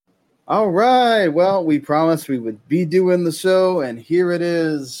All right. Well, we promised we would be doing the show, and here it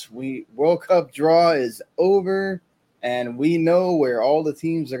is. World Cup draw is over, and we know where all the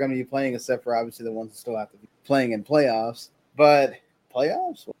teams are going to be playing, except for obviously the ones that still have to be playing in playoffs. But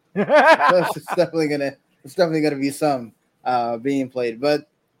playoffs, it's definitely gonna be some being played. But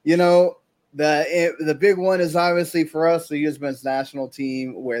the big one is obviously for us the USMNT national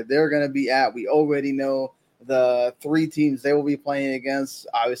team, where they're going to be at. We already know the three teams they will be playing against,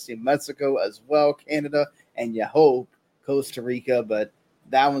 obviously Mexico as well, Canada, and you hope Costa Rica, but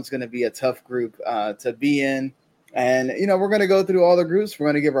that one's going to be a tough group to be in. And, we're going to go through all the groups. We're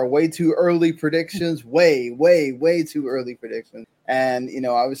going to give our way too early predictions, way too early predictions. And,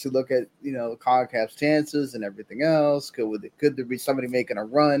 obviously look at, CONCACAF's chances and everything else. Could there be somebody making a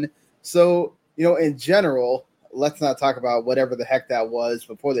run? So, in general, let's not talk about whatever the heck that was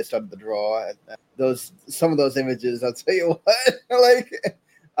before they started the draw. Some of those images, I'll tell you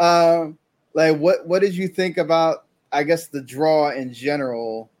what, what did you think about, I guess, the draw in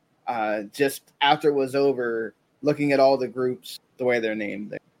general, just after it was over, looking at all the groups, the way they're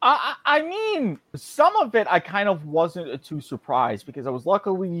named? I mean, some of it I kind of wasn't too surprised because I was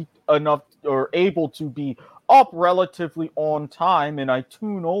luckily enough or able to be up relatively on time, and I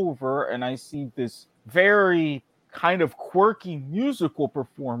tune over and I see this very kind of quirky musical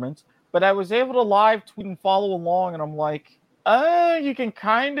performance, but I was able to live tweet and follow along, and I'm like, you can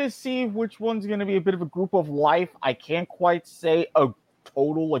kind of see which one's going to be a bit of a group of life. I can't quite say a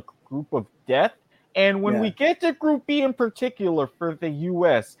total group of death. And when we get to Group B in particular for the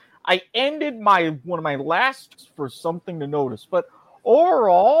U.S., I ended one of my last for something to notice. But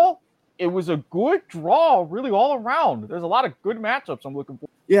overall, it was a good draw, really all around. There's a lot of good matchups I'm looking for.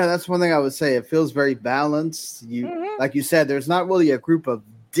 Yeah, that's one thing I would say. It feels very balanced. Like you said, there's not really a group of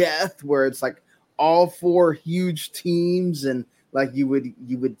death where it's like all four huge teams and like you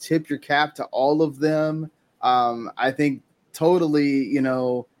would tip your cap to all of them. I think totally,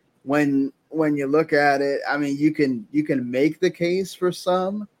 when you look at it, I mean, you can make the case for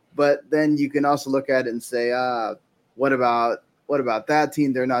some, but then you can also look at it and say, what about that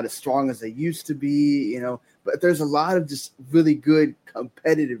team? They're not as strong as they used to be, but there's a lot of just really good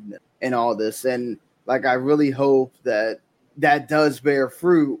competitiveness in all this. And like, I really hope that does bear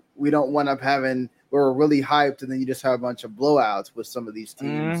fruit. We don't wind up we're really hyped and then you just have a bunch of blowouts with some of these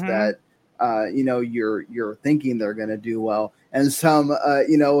teams that, you're thinking they're going to do well. And some,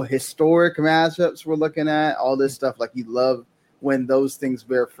 historic matchups we're looking at, all this stuff. Like, you love when those things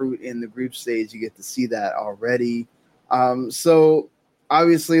bear fruit in the group stage. You get to see that already. So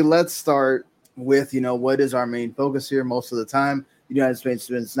obviously let's start with, what is our main focus here most of the time. The United States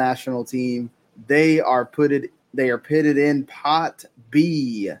men's national team, they are pitted in Pot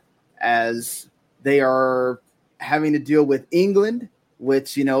B as they are having to deal with England,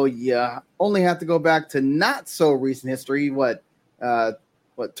 which, you only have to go back to not so recent history. What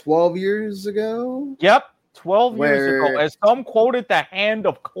 12 years ago? Yep, 12 years ago. As some quoted the hand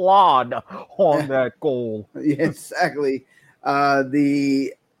of Claude on that goal. Yeah, exactly.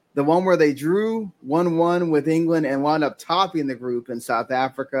 The one where they drew 1-1 with England and wound up topping the group in South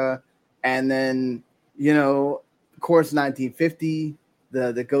Africa. And then, of course, 1950,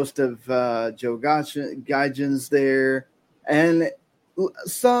 the ghost of Joe Guygens there. And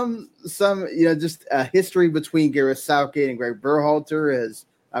some just a history between Gareth Southgate and Greg Berhalter.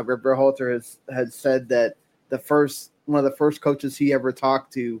 Greg Berhalter has said that one of the first coaches he ever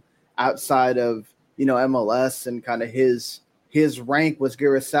talked to outside of MLS and kind of his rank was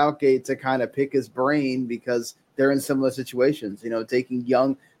Gareth Southgate, to kind of pick his brain because they're in similar situations. Taking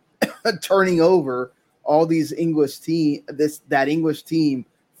young, turning over all these English that English team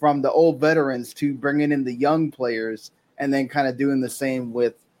from the old veterans to bringing in the young players. And then kind of doing the same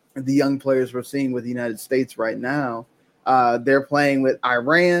with the young players we're seeing with the United States right now. They're playing with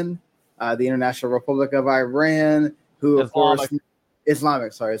Iran, the International Republic of Iran, who, of course,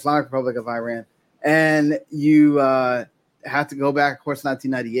 Islamic Republic of Iran. And you have to go back, of course,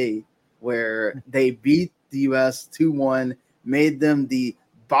 1998, where they beat the U.S. 2-1, made them the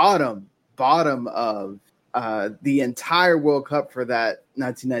bottom of the entire World Cup for that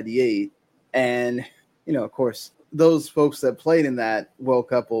 1998. And, of course, those folks that played in that World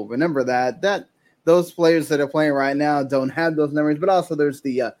Cup will remember that those players that are playing right now don't have those memories, but also there's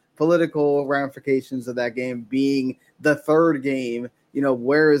the political ramifications of that game being the third game.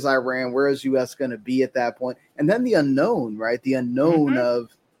 Where is Iran? Where is U.S. going to be at that point? And then the unknown, right? The unknown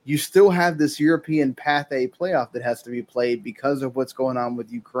of you still have this European Path A playoff that has to be played because of what's going on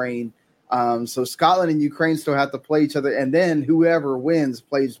with Ukraine. So Scotland and Ukraine still have to play each other, and then whoever wins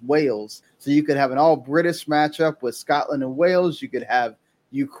plays Wales. So you could have an all-British matchup with Scotland and Wales. You could have,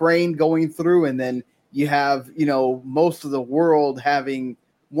 Ukraine going through, and then you have, most of the world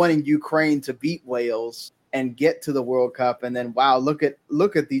wanting Ukraine to beat Wales and get to the World Cup. And then, wow, look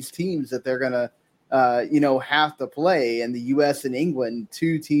at these teams that they're going to, have to play. And the U.S. and England,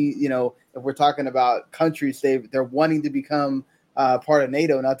 two teams, if we're talking about countries, they're wanting to become part of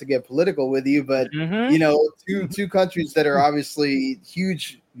NATO, not to get political with you, but, two countries that are obviously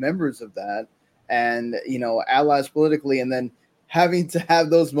huge members of that and, allies politically. And then having to have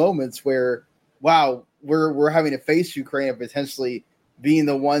those moments where, wow, we're having to face Ukraine and potentially being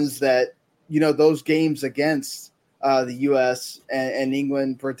the ones that, those games against the U.S. and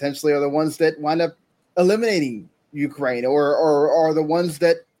England potentially are the ones that wind up eliminating Ukraine or are the ones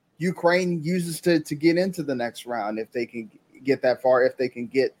that Ukraine uses to get into the next round if they can get that far, if they can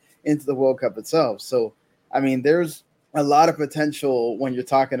get into the World Cup itself. So, I mean, there's a lot of potential when you're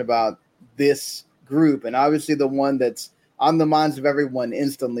talking about this group. And obviously the one that's on the minds of everyone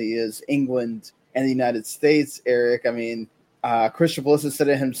instantly is England and the United States, Eric. I mean, Christian Pulisic said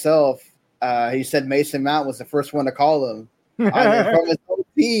it himself. He said Mason Mount was the first one to call him from his whole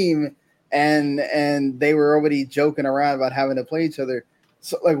team, and they were already joking around about having to play each other.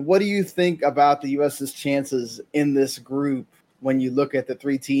 So, like, what do you think about the U.S.'s chances in this group when you look at the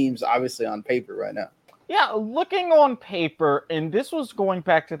three teams, obviously on paper right now? Yeah, looking on paper, and this was going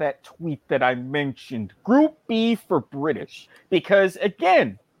back to that tweet that I mentioned, Group B for British, because,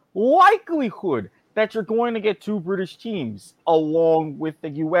 again, likelihood that you're going to get two British teams along with the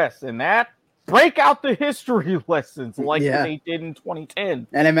U.S., and that break out the history lessons like they did in 2010.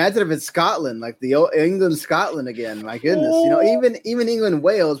 And imagine if it's Scotland, like the old England-Scotland again. My goodness. Even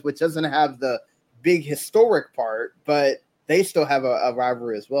England-Wales, which doesn't have the big historic part, but they still have a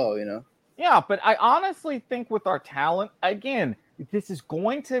rivalry as well, Yeah, but I honestly think with our talent, again, this is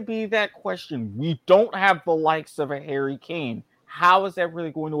going to be that question. We don't have the likes of a Harry Kane. How is that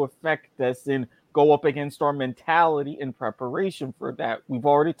really going to affect us and go up against our mentality in preparation for that? We've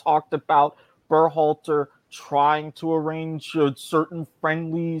already talked about Berhalter trying to arrange certain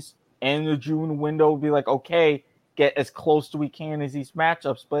friendlies in the June window, be like, okay, get as close to we can as these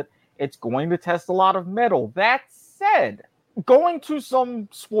matchups, but it's going to test a lot of mettle. That said, going to some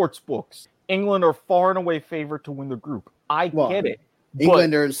sports books, England are far and away favored to win the group. I get it.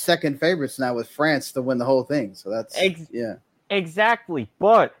 England are second favorites now with France to win the whole thing. So that's, Exactly.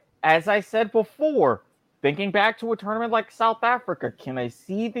 But as I said before, thinking back to a tournament like South Africa, can I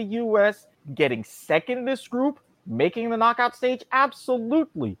see the U.S. getting second in this group, making the knockout stage?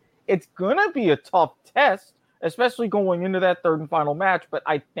 Absolutely. It's going to be a tough test, especially going into that third and final match. But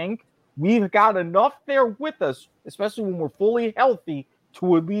I think we've got enough there with us, especially when we're fully healthy,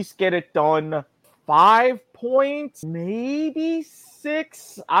 to at least get it done. 5 points, maybe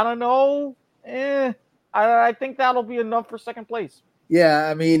 6. I don't know. I think that'll be enough for second place. Yeah,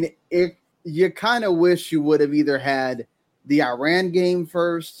 I mean, you kind of wish you would have either had the Iran game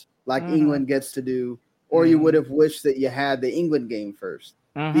first, like England gets to do, or you would have wished that you had the England game first.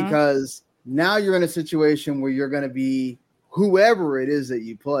 Because now you're in a situation where you're going to be whoever it is that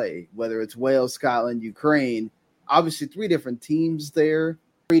you play, whether it's Wales, Scotland, Ukraine, obviously 3 different teams there,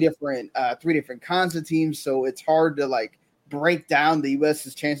 3 different kinds of teams. So it's hard to like break down the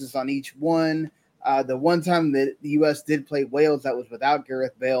U.S.'s chances on each one. The one time that the U.S. did play Wales, that was without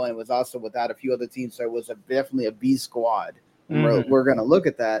Gareth Bale, and it was also without a few other teams. So it was definitely a B squad. We're going to look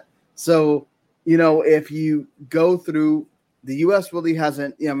at that. So, if you go through, the U.S. really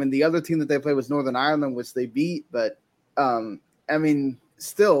hasn't, the other team that they played was Northern Ireland, which they beat. But,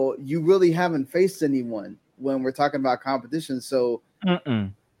 still, you really haven't faced anyone when we're talking about competition. So,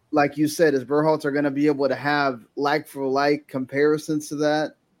 like you said, is Berhalter going to be able to have like-for-like comparisons to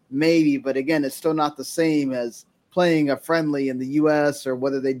that? Maybe, but again, it's still not the same as playing a friendly in the U.S. or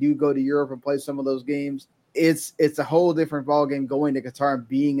whether they do go to Europe and play some of those games. It's a whole different ballgame going to Qatar and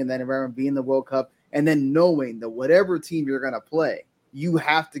being in that environment, being in the World Cup, and then knowing that whatever team you're going to play, you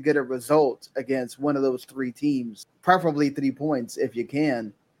have to get a result against one of those 3 teams, preferably 3 points if you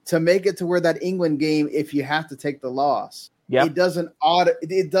can, to make it to where that England game, if you have to take the loss, it doesn't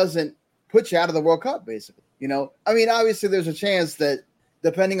put you out of the World Cup, basically. Obviously there's a chance that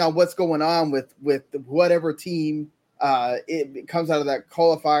depending on what's going on with whatever team it comes out of that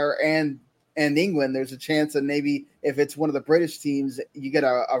qualifier and England, there's a chance that maybe if it's one of the British teams, you get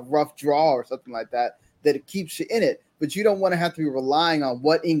a rough draw or something like that, that it keeps you in it. But you don't want to have to be relying on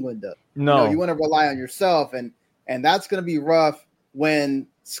what England does. No. You want to rely on yourself. And that's going to be rough when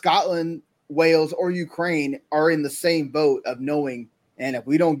Scotland, Wales, or Ukraine are in the same boat of knowing, and if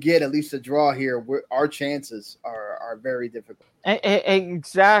we don't get at least a draw here, our chances are very difficult.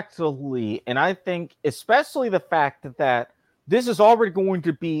 Exactly. And I think especially the fact that this is already going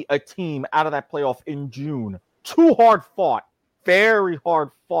to be a team out of that playoff in June. 2 hard-fought, very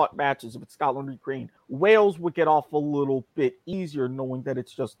hard-fought matches with Scotland and Ukraine. Wales would get off a little bit easier knowing that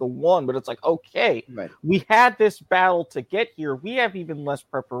it's just the one, but it's like, okay, we had this battle to get here. We have even less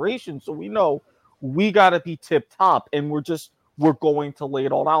preparation, so we know we got to be tip-top, and we're going to lay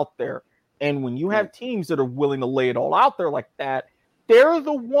it all out there. And when you have teams that are willing to lay it all out there like that, they're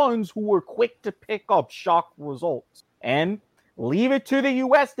the ones who are quick to pick up shock results and leave it to the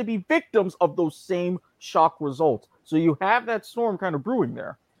U.S. to be victims of those same shock results. So you have that storm kind of brewing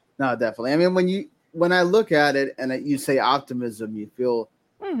there. No, definitely. I mean, when I look at it and you say optimism, you feel,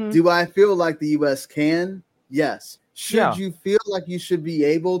 do I feel like the U.S. can? Yes. Should you feel like you should be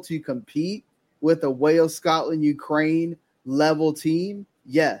able to compete with a Wales, Scotland, Ukraine level team?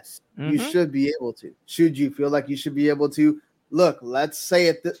 Yes, you should be able to. Should you feel like you should be able to? Look, let's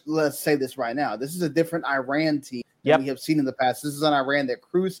say this right now. This is a different Iran team than we have seen in the past. This is an Iran that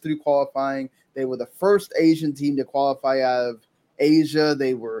cruised through qualifying. They were the first Asian team to qualify out of Asia.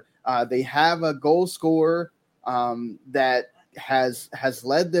 They have a goal scorer that has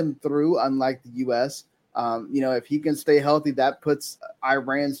led them through, unlike the U.S. If he can stay healthy, that puts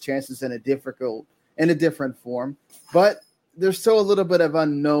Iran's chances in a different form. But there's still a little bit of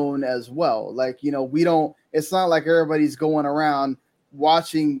unknown as well. It's not like everybody's going around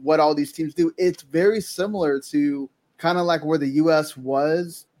watching what all these teams do. It's very similar to kind of like where the U.S.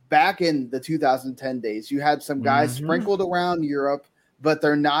 was back in the 2010 days. You had some guys sprinkled around Europe, but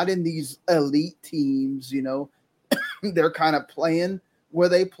they're not in these elite teams, They're kind of playing where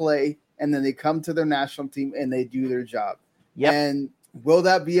they play, and then they come to their national team and they do their job. And will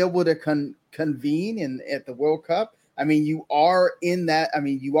that be able to convene at the World Cup? I mean, you are in that. I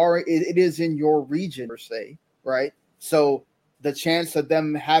mean, it is in your region, per se, right? So the chance of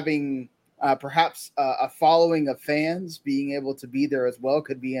them having perhaps a following of fans being able to be there as well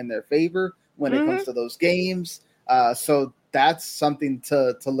could be in their favor when it comes to those games. So that's something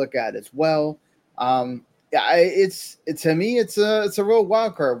to look at as well. To me, it's a real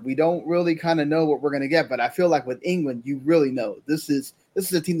wild card. We don't really kind of know what we're going to get, but I feel like with England, you really know this is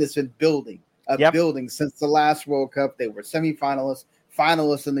a team that's been building since the last World Cup. They were semifinalists,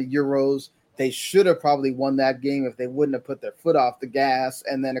 finalists in the Euros. They should have probably won that game if they wouldn't have put their foot off the gas.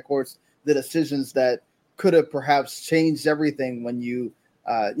 And then, of course, the decisions that could have perhaps changed everything when the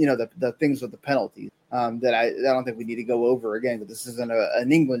things with the penalties that I don't think we need to go over again, because this isn't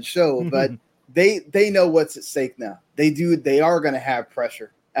an England show, but they know what's at stake now. They are going to have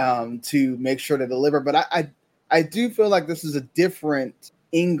pressure to make sure to deliver. But I do feel like this is a different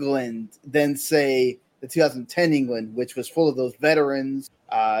England than, say, the 2010 England, which was full of those veterans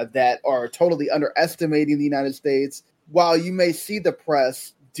that are totally underestimating the United States. While you may see the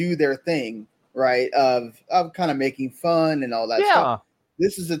press do their thing, right, of kind of making fun and all that stuff,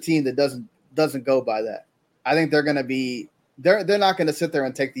 this is a team that doesn't go by that. I think they're going to be they're not going to sit there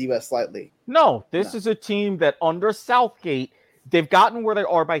and take the U.S. lightly. No, this is a team that under Southgate, they've gotten where they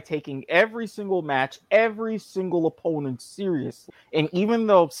are by taking every single match, every single opponent seriously. And even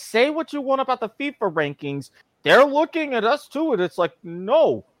though, say what you want about the FIFA rankings, they're looking at us too, and it's like,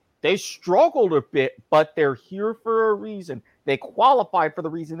 no, they struggled a bit, but they're here for a reason. They qualified for the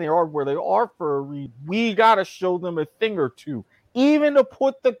reason they are where they are for a reason. We got to show them a thing or two, even to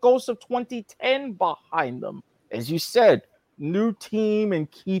put the ghost of 2010 behind them. As you said, new team and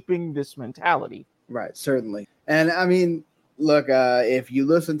keeping this mentality. Right, certainly. And I mean, look, if you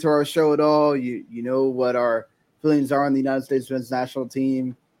listen to our show at all, you know what our feelings are on the United States men's national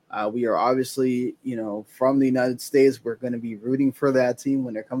team. We are obviously, from the United States. We're going to be rooting for that team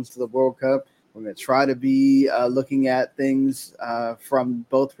when it comes to the World Cup. We're going to try to be looking at things from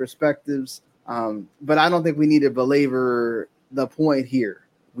both perspectives. But I don't think we need to belabor the point here.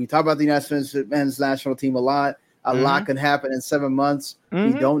 We talk about the United States men's national team a lot. A lot can happen in 7 months.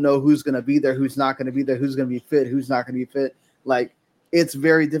 We don't know who's going to be there, who's not going to be there, who's going to be fit, who's not going to be fit. Like, it's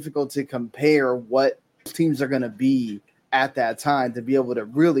very difficult to compare what teams are going to be at that time to be able to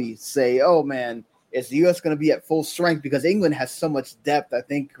really say, oh, man, is the U.S. going to be at full strength? Because England has so much depth. I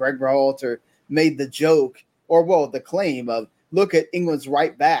think Greg Berhalter made the joke, the claim of, look at England's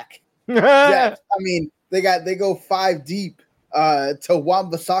right back depth. I mean, they go 5 deep. To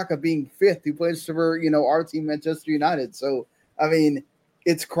Wan-Bissaka being fifth, who plays for our team, Manchester United. So I mean,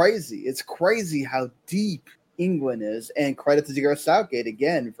 it's crazy. It's crazy how deep England is, and credit to Gareth Southgate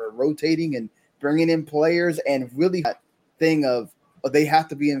again for rotating and bringing in players, and really that thing of they have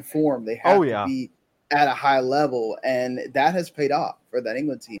to be informed. They have to be at a high level, and that has paid off for that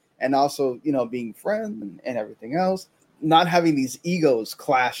England team. And also, being friends and everything else, not having these egos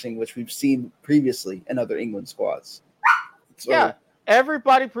clashing, which we've seen previously in other England squads. Yeah,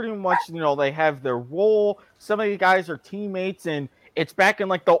 everybody pretty much, they have their role. Some of the guys are teammates, and it's back in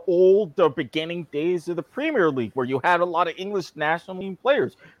like the beginning days of the Premier League where you had a lot of English national team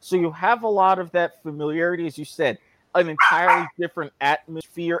players. So you have a lot of that familiarity, as you said, an entirely different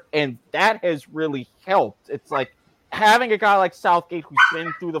atmosphere, and that has really helped. It's like having a guy like Southgate who's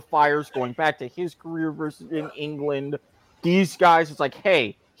been through the fires, going back to his career versus in England. These guys, it's like,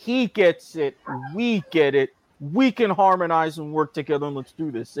 hey, he gets it, we get it, we can harmonize and work together, and let's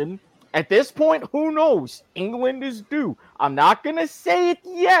do this. And at this point, who knows? England is due. I'm not going to say it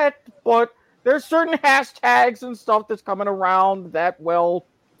yet, but there's certain hashtags and stuff that's coming around that, well,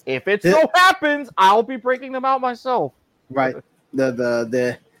 if it so happens, I'll be breaking them out myself. Right.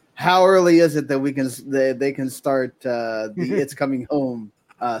 The how early is it that they can start the "It's Coming Home"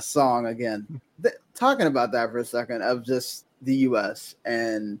 song again? Talking about that for a second of just the U.S.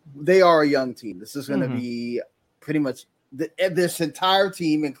 and they are a young team. This is going to be pretty much this entire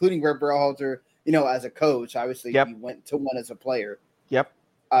team, including Greg Berhalter, as a coach. Obviously, he went to one as a player.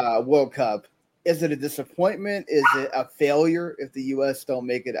 World Cup. Is it a disappointment? Is it a failure if the U.S. don't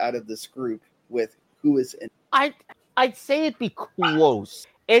make it out of this group with who is in? I'd say it'd be close.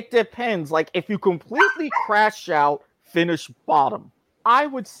 It depends. Like, if you completely crash out, finish bottom, I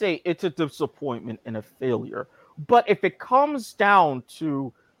would say it's a disappointment and a failure. But if it comes down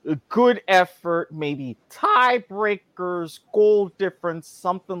to a good effort, maybe tiebreakers, goal difference,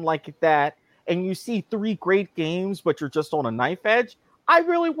 something like that, and you see 3 great games, but you're just on a knife edge, I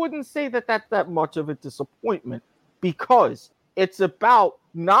really wouldn't say that that's that much of a disappointment, because it's about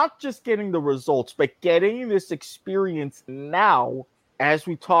not just getting the results, but getting this experience now, as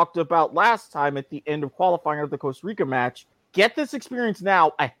we talked about last time at the end of qualifying of the Costa Rica match. Get this experience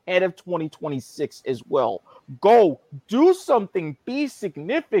now ahead of 2026 as well. Go do something, be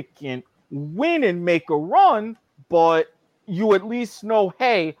significant, win and make a run, but you at least know,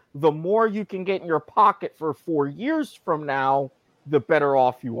 hey, the more you can get in your pocket for 4 years from now, the better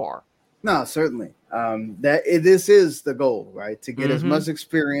off you are. No, certainly. This is the goal, right? To get as much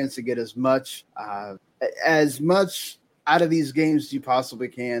experience, to get as much out of these games as you possibly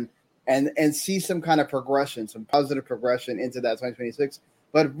can, and see some kind of progression, some positive progression into that 2026.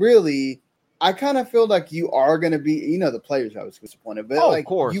 But really, I kind of feel like you are going to be, the players I was disappointed, but of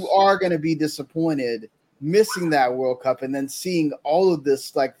course, you are going to be disappointed missing that World Cup and then seeing all of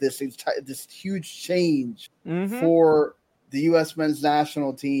this, like this huge change for the U.S. men's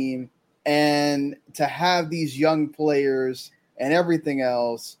national team, and to have these young players and everything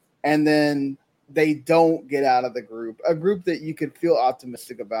else, and then they don't get out of the group, a group that you could feel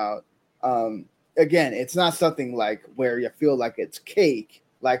optimistic about. Again, it's not something like where you feel like it's cake,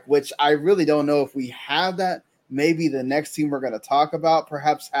 which I really don't know if we have that. Maybe the next team we're going to talk about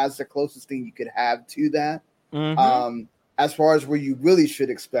perhaps has the closest thing you could have to that. As far as where you really should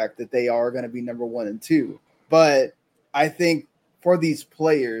expect that they are going to be number 1 and 2. But I think for these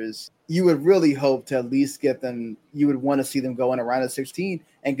players, you would really hope to at least get them. You would want to see them go in a round of 16.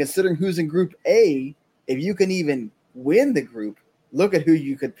 And considering who's in Group A, if you can even win the group, look at who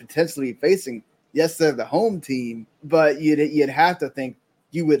you could potentially be facing. Yes, they're the home team, but you'd have to think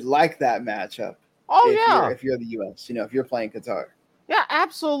you would like that matchup. If you're the U.S., if you're playing Qatar. Yeah,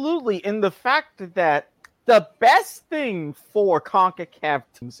 absolutely. And the fact that the best thing for CONCACAF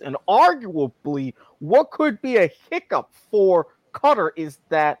teams, and arguably what could be a hiccup for Qatar, is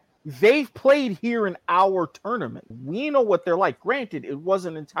that they've played here in our tournament. We know what they're like. Granted, it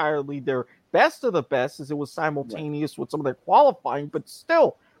wasn't entirely their best of the best, as it was simultaneous with some of their qualifying, but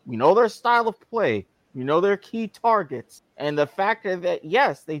still, we know their style of play. We know their key targets. And the fact that,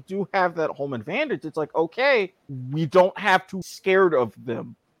 yes, they do have that home advantage, it's like, okay, we don't have to be scared of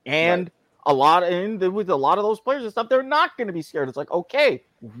them. And with a lot of those players and stuff, they're not going to be scared. It's like, okay,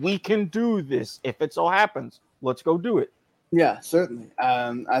 we can do this. If it so happens, let's go do it. Yeah, certainly.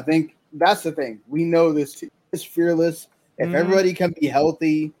 I think that's the thing. We know this team is fearless. If everybody can be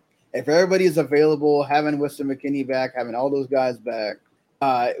healthy, if everybody is available, having Weston McKennie back, having all those guys back,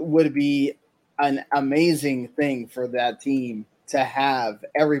 it would be an amazing thing for that team to have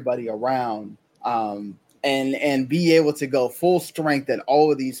everybody around and be able to go full strength at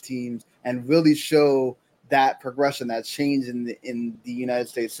all of these teams and really show that progression, that change in the United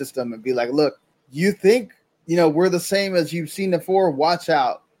States system, and be like, look, you think, we're the same as you've seen before? Watch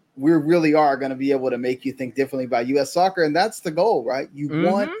out. We really are going to be able to make you think differently about U.S. soccer. And that's the goal, right? You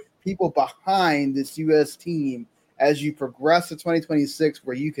want people behind this U.S. team as you progress to 2026,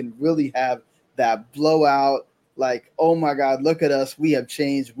 where you can really have that blowout, like, oh my God, look at us. We have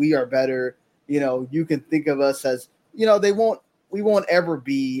changed. We are better. You can think of us as, we won't ever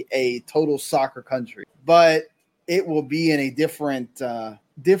be a total soccer country, but it will be in a different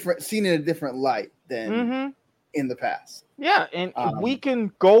seen in a different light than in the past. Yeah, and we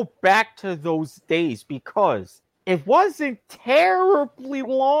can go back to those days because it wasn't terribly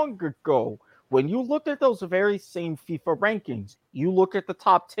long ago when you looked at those very same FIFA rankings. You look at the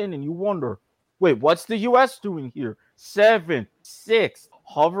top 10 and you wonder, wait, what's the US doing here? 7th, 6th,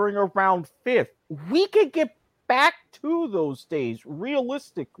 hovering around 5th. We could get back to those days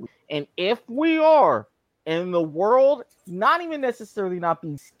realistically. And if we are, and the world not even necessarily not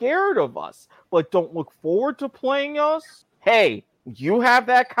being scared of us, but don't look forward to playing us, hey, you have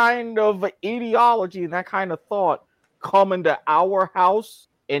that kind of ideology and that kind of thought come into our house,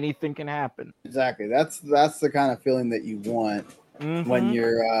 anything can happen. Exactly. That's the kind of feeling that you want when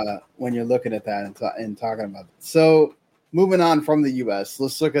you're looking at that and talking about it. So moving on from the U.S.,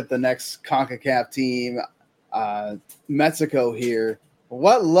 let's look at the next CONCACAF team, Mexico here.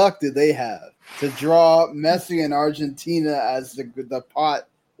 What luck did they have to draw Messi and Argentina as the pot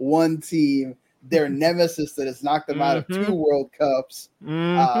one team, their nemesis that has knocked them out of 2 World Cups?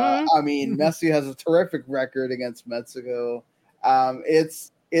 I mean, Messi has a terrific record against Mexico.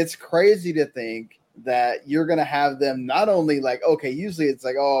 It's crazy to think that you're going to have them not only like, okay, usually it's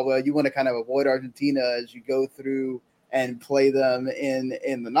like, oh, well, you want to kind of avoid Argentina as you go through and play them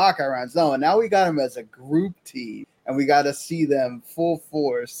in the knockout rounds. No, and now we got them as a group team, and we got to see them full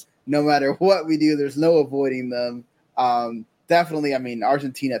force no matter what we do. There's no avoiding them. Definitely, I mean,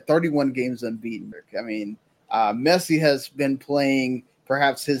 Argentina, 31 games unbeaten. I mean, Messi has been playing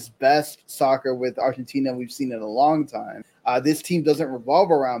perhaps his best soccer with Argentina we've seen in a long time. This team doesn't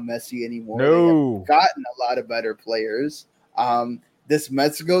revolve around Messi anymore. No. They've gotten a lot of better players. This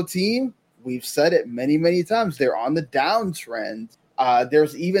Mexico team, we've said it many, many times, they're on the downtrend.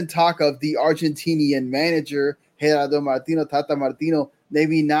 There's even talk of the Argentinian manager, Gerardo Martino, Tata Martino,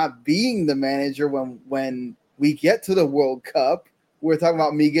 maybe not being the manager when we get to the World Cup. We're talking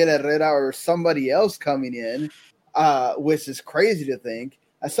about Miguel Herrera or somebody else coming in, which is crazy to think.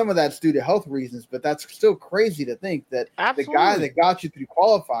 Some of that's due to health reasons, but that's still crazy to think that Absolutely. The guy that got you through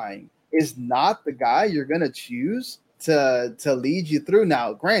qualifying is not the guy you're going to choose to lead you through.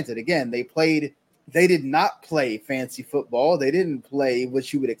 Now, granted, again, they did not play fancy football. They didn't play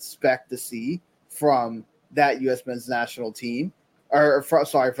what you would expect to see from that U.S. men's national team, for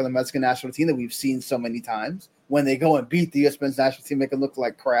the Mexican national team that we've seen so many times when they go and beat the U.S. men's national team, make them look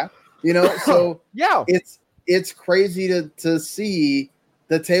like crap, So yeah, it's crazy to see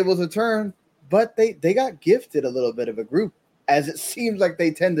the tables have turned, but they got gifted a little bit of a group, as it seems like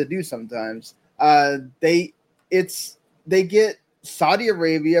they tend to do sometimes. They get Saudi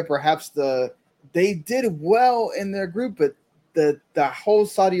Arabia, perhaps they did well in their group, but the whole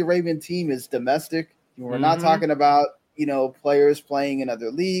Saudi Arabian team is domestic. We're not talking about, players playing in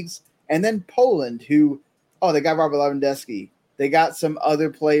other leagues. And then Poland, they got Robert Lewandowski. They got some other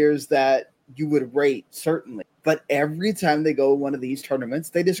players that you would rate, certainly. But every time they go to one of these tournaments,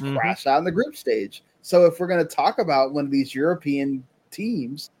 they just crash out in the group stage. So if we're going to talk about one of these European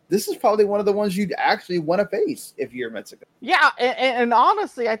teams, this is probably one of the ones you'd actually want to face if you're Mexico. Yeah, and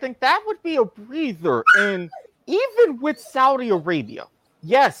honestly, I think that would be a breather. And even with Saudi Arabia,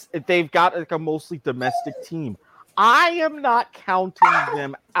 yes, they've got like a mostly domestic team. I am not counting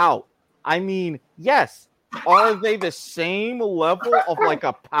them out. I mean, yes, are they the same level of like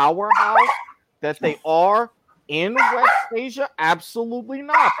a powerhouse that they are in West Asia? Absolutely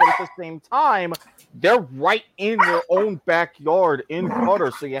not. But at the same time, they're right in their own backyard in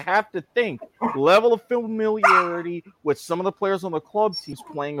Qatar. So you have to think level of familiarity with some of the players on the club teams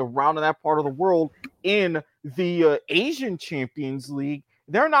playing around in that part of the world in the Asian Champions League.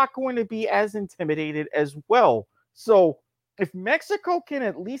 They're not going to be as intimidated as well. So if Mexico can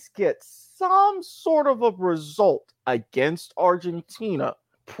at least get some sort of a result against Argentina,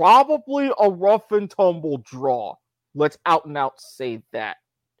 probably a rough and tumble draw. Let's out and out say that.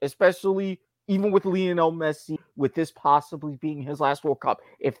 Especially even with Lionel Messi, with this possibly being his last World Cup.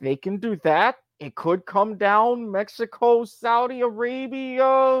 If they can do that, it could come down Mexico, Saudi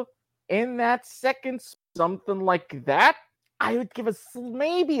Arabia in that second, something like that. I would give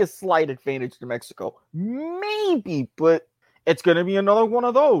maybe a slight advantage to Mexico. Maybe, but it's going to be another one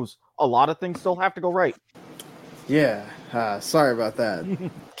of those. A lot of things still have to go right. Yeah, sorry about that.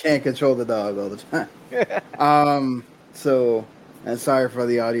 Can't control the dog all the time. And sorry for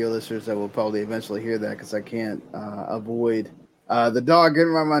the audio listeners that will probably eventually hear that because I can't avoid the dog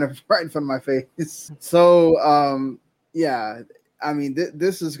getting right in front of my face. So, yeah, I mean,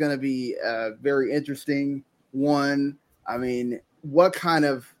 this is going to be a very interesting one. I mean,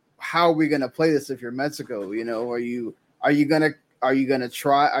 how are we going to play this if you're Mexico? Are you going to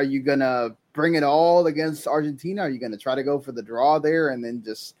bring it all against Argentina? Are you going to try to go for the draw there and then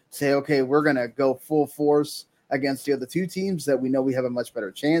just say, okay, we're going to go full force against the other two teams that we know we have a much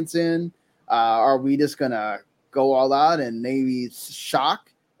better chance in? Are we just going to go all out and maybe shock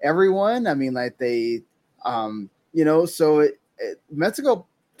everyone? I mean, like they, so Mexico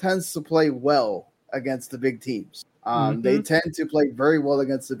tends to play well against the big teams. They tend to play very well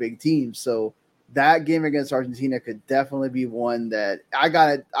against the big teams. So that game against Argentina could definitely be one that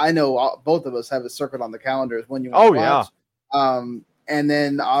I know both of us have it circled on the calendars when you want to watch. Yeah. And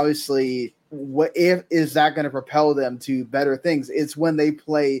then obviously, what is that going to propel them to better things? It's when they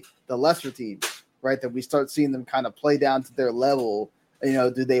play the lesser teams, right? That we start seeing them kind of play down to their level.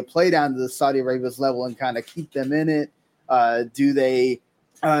 Do they play down to the Saudi Arabia's level and kind of keep them in it? Do they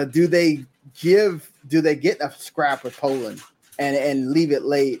get a scrap with Poland and leave it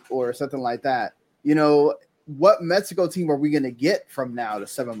late or something like that? What Mexico team are we going to get from now to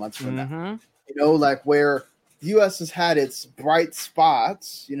 7 months from now? Like where the U.S. has had its bright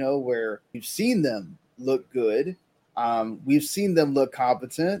spots, where we've seen them look good. We've seen them look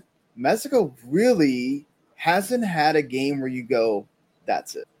competent. Mexico really hasn't had a game where you go,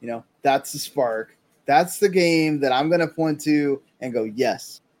 that's it. That's the spark. That's the game that I'm going to point to and go,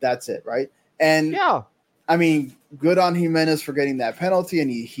 yes, that's it, right? And yeah, I mean, good on Jimenez for getting that penalty,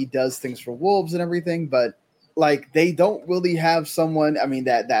 and he does things for Wolves and everything, but like they don't really have someone. I mean,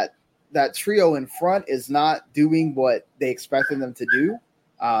 that trio in front is not doing what they expected them to do.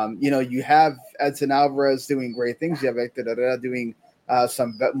 You have Edson Alvarez doing great things. You have Hector Herrera doing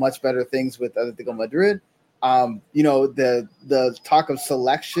some much better things with Atletico Madrid. The talk of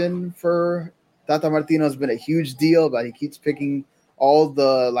selection for Tata Martino has been a huge deal, but he keeps picking all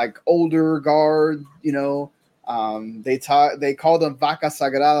the like older guard. They call them vacas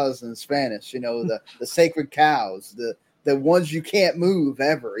sagradas in Spanish. The sacred cows, the ones you can't move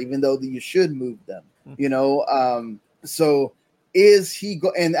ever, even though you should move them. So is he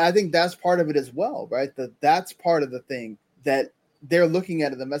and I think that's part of it as well, right? That's part of the thing that they're looking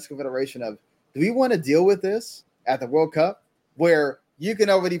at in the Mexican Federation of, do we want to deal with this at the World Cup where you can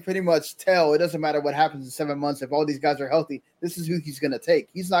already pretty much tell it doesn't matter what happens in 7 months. If all these guys are healthy, this is who he's going to take.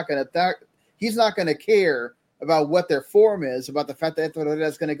 He's not going to care about what their form is, about the fact that Hector Herrera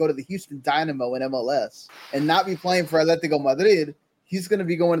is going to go to the Houston Dynamo in MLS and not be playing for Atletico Madrid. He's going to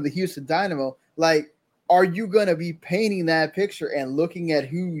be going to the Houston Dynamo. Like, are you going to be painting that picture and looking at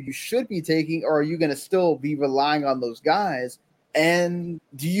who you should be taking, or are you going to still be relying on those guys? And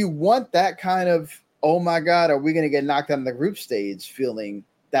do you want that kind of, oh my God, are we going to get knocked out in the group stage feeling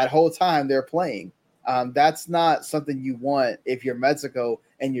that whole time they're playing? That's not something you want if you're Mexico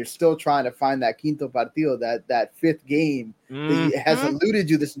and you're still trying to find that quinto partido, that fifth game that has eluded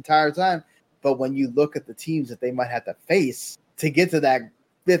you this entire time. But when you look at the teams that they might have to face to get to that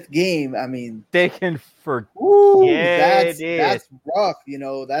fifth game, I mean, they can forget that's rough.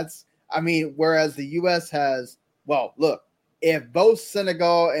 Whereas the U.S. has, well, look, if both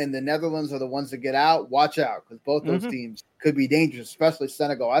Senegal and the Netherlands are the ones that get out, watch out, because both those teams could be dangerous, especially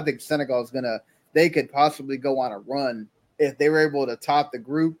Senegal. I think Senegal is they could possibly go on a run if they were able to top the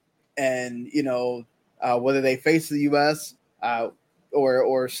group, and whether they face the U.S.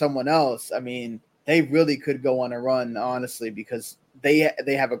 Or someone else. I mean, they really could go on a run, honestly, because they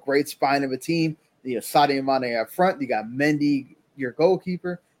have a great spine of a team. Sadio Mane up front. You got Mendy, your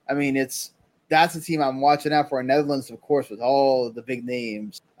goalkeeper. I mean, that's a team I'm watching out for. Netherlands, of course, with all of the big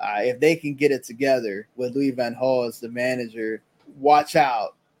names. If they can get it together with Louis van Gaal as the manager, watch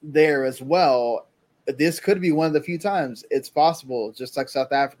out there as well. This could be one of the few times it's possible, just like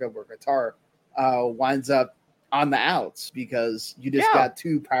South Africa, where Qatar winds up on the outs because you just got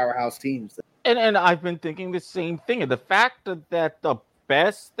two powerhouse teams. And I've been thinking the same thing. And the fact that the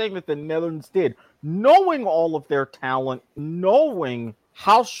best thing that the Netherlands did, knowing all of their talent, knowing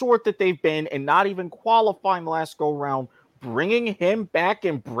how short that they've been and not even qualifying the last go round, bringing him back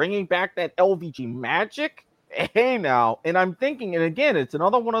and bringing back that LVG magic. Hey, now. And I'm thinking, and again, it's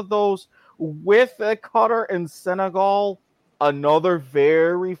another one of those with Qatar and Senegal, another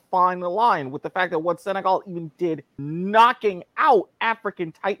very fine line with the fact that what Senegal even did, knocking out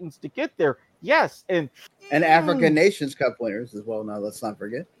African Titans to get there. Yes. And African Nations Cup winners as well. Now, let's not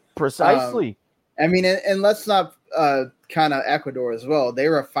forget. Precisely. And let's not kind of Ecuador as well.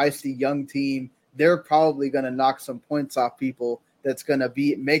 They're a feisty young team. They're probably going to knock some points off people. That's going to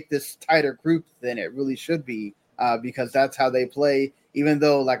make this tighter group than it really should be, because that's how they play. Even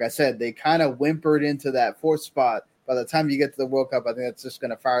though, like I said, they kind of whimpered into that fourth spot. By the time you get to the World Cup, I think that's just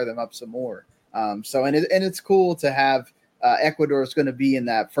going to fire them up some more. It's cool to have Ecuador is going to be in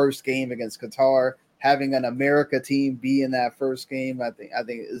that first game against Qatar. having an America team be in that first game, I think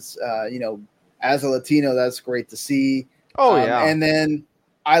is as a Latino, that's great to see. Oh yeah. And then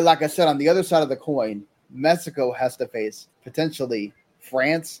like I said, on the other side of the coin, Mexico has to face potentially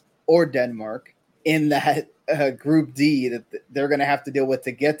France or Denmark in that Group D that they're going to have to deal with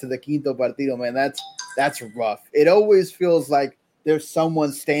to get to the Quinto Partido. Man, that's rough. It always feels like there's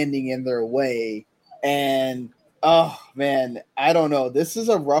someone standing in their way. And, oh, man, I don't know. This is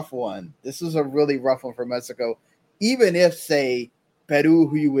a rough one. This is a really rough one for Mexico. Even if, say, Peru,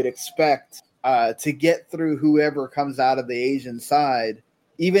 who you would expect to get through whoever comes out of the Asian side,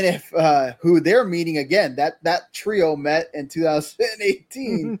 even if who they're meeting again, that trio met in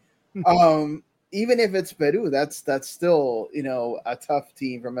 2018. Even if it's Peru, that's still, a tough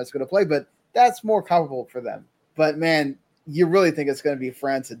team for Mexico to play, but that's more comfortable for them. But man, you really think it's going to be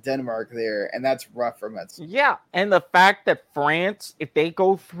France and Denmark there, and that's rough for Mexico. Yeah, and the fact that France, if they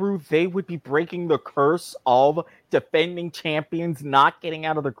go through, they would be breaking the curse of defending champions not getting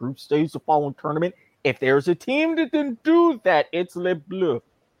out of the group stage the following tournament. If there's a team that didn't do that, it's Les Bleus.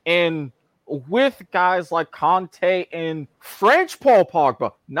 And with guys like Conte and French Paul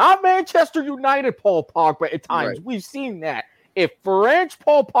Pogba, not Manchester United Paul Pogba at times. Right. We've seen that. If French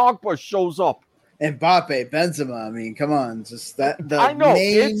Paul Pogba shows up. Mbappe, Benzema, I mean, come on. Just that I know,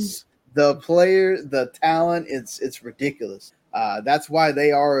 names, the player, the talent, it's ridiculous. That's why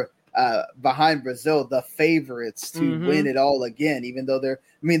they are behind Brazil, the favorites to win it all again, even though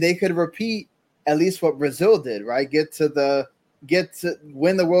they could repeat at least what Brazil did, right? Get to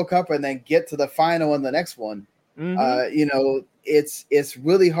win the World Cup and then get to the final in the next one. It's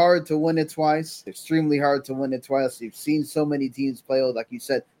really hard to win it twice. Extremely hard to win it twice. You've seen so many teams play, like you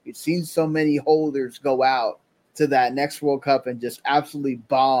said. You've seen so many holders go out to that next World Cup and just absolutely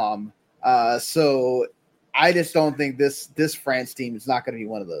bomb. So I just don't think this France team is not going to be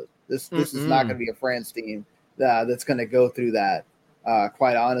one of those. This is not going to be a France team that's going to go through that.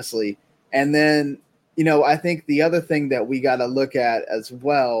 Quite honestly, and then. I think the other thing that we got to look at as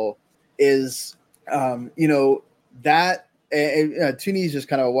well is, that Tunisia is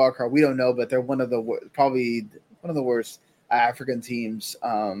kind of a wild card. We don't know, but they're probably one of the worst African teams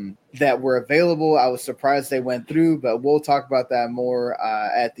that were available. I was surprised they went through, but we'll talk about that more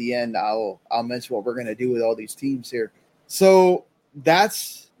at the end. I'll mention what we're going to do with all these teams here. So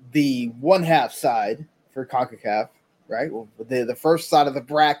that's the one half side for CONCACAF. Right, well, the first side of the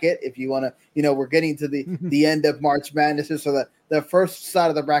bracket. If you want to, we're getting to the end of March Madness, so the first side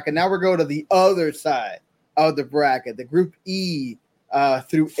of the bracket. Now we're going to the other side of the bracket, the Group E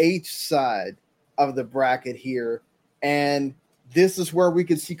through H side of the bracket here, and this is where we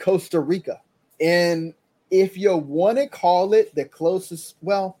can see Costa Rica. And if you want to call it the closest,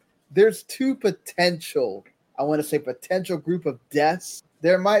 well, there's two potential. I want to say potential group of deaths.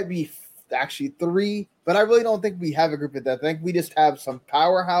 There might be actually three. But I really don't think we have a group of that. I think we just have some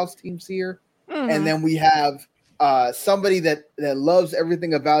powerhouse teams here. And then we have somebody that loves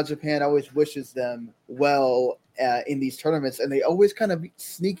everything about Japan, always wishes them well in these tournaments. And they always kind of be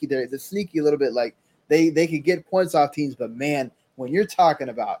sneaky. They're sneaky a little bit. Like they could get points off teams. But, man, when you're talking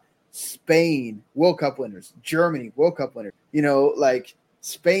about Spain, World Cup winners, Germany, World Cup winners, like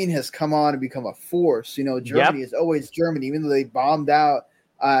Spain has come on and become a force. Germany is always Germany, even though they bombed out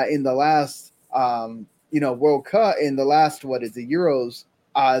in the last World Cup in the last, the Euros,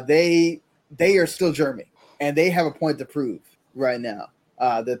 they are still Germany, and they have a point to prove right now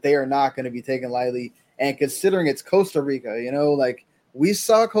that they are not going to be taken lightly. And considering it's Costa Rica, like we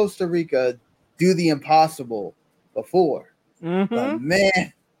saw Costa Rica do the impossible before, but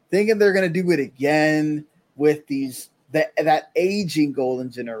man, thinking they're going to do it again with that aging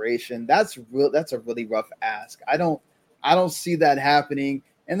golden generation, that's a really rough ask. I don't see that happening.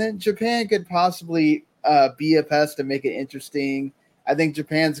 And then Japan could possibly be a pest to make it interesting. I think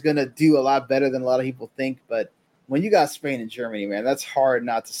Japan's going to do a lot better than a lot of people think. But when you got Spain and Germany, man, that's hard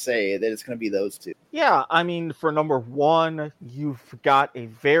not to say that it's going to be those two. Yeah, I mean, for number one, you've got a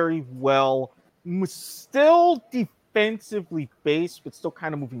very still defensively based, but still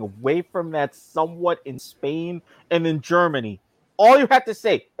kind of moving away from that somewhat in Spain. And then Germany. All you have to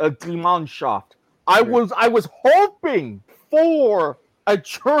say, a Gemeinschaft. I was hoping for a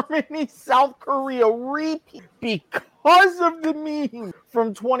Germany-South Korea repeat because of the meme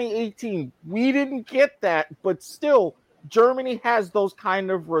from 2018. We didn't get that, but still, Germany has those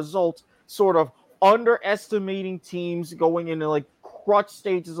kind of results, sort of underestimating teams going into like crutch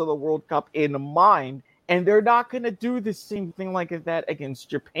stages of the World Cup in mind, and they're not going to do the same thing like that against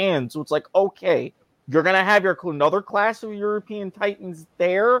Japan. So it's like, okay, you're going to have another class of European Titans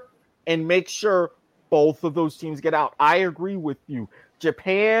there and make sure both of those teams get out. I agree with you.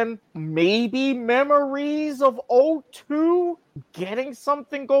 Japan, maybe memories of '02, getting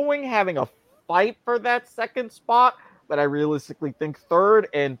something going, having a fight for that second spot, but I realistically think third.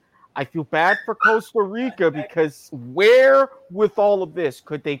 And I feel bad for Costa Rica because where with all of this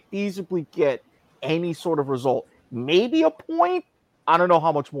could they feasibly get any sort of result? Maybe a point? I don't know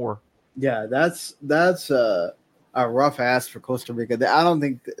how much more. Yeah, that's a rough ask for Costa Rica. I don't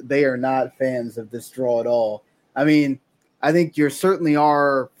think they are not fans of this draw at all. I mean, I think you certainly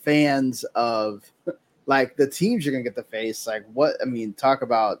are fans of like the teams you're gonna get to face. Like what I mean, talk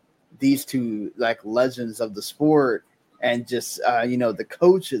about these two like legends of the sport, and just the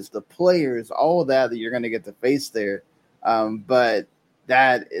coaches, the players, all of that you're gonna get to face there. But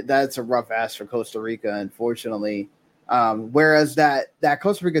that's a rough ask for Costa Rica, unfortunately. Whereas that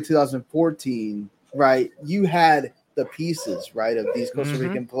Costa Rica 2014, right? You had the pieces, right, of these Costa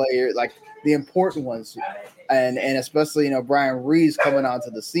Rican players, like the important ones, and especially Brian Rees coming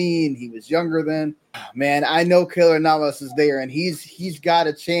onto the scene. He was younger then. Man, I know Keylor Navas is there, and he's got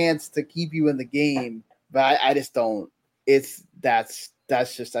a chance to keep you in the game, but I just don't. That's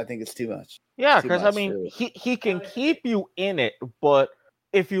just I think it's too much. Yeah, because I mean he can keep you in it, but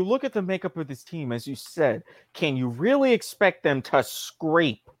if you look at the makeup of this team, as you said, can you really expect them to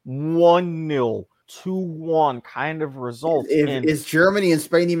scrape 1-0, 2-1 kind of results? Is Germany and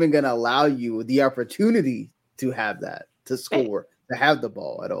Spain even going to allow you the opportunity to have that, to score, to have the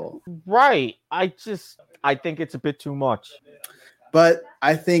ball at all? Right. I think it's a bit too much. But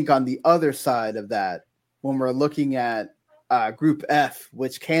I think on the other side of that, when we're looking at Group F,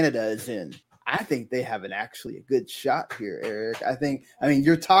 which Canada is in, I think they have actually a good shot here, Eric. When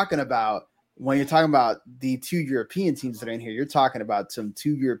you're talking about the two European teams that are in here, you're talking about some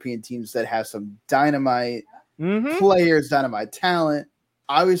two European teams that have some dynamite players, dynamite talent.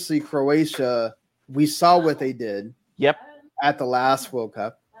 Obviously, Croatia, we saw what they did. Yep. At the last World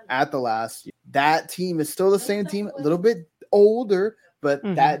Cup, at the last year. That team is still the same team, a little bit older, but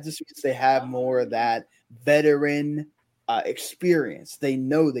that just means they have more of that veteran experience. They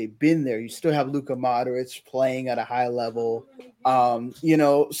know they've been there. You still have Luka Modric playing at a high level,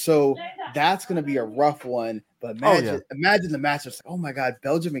 so that's going to be a rough one. But imagine the matchups. Like, oh my God,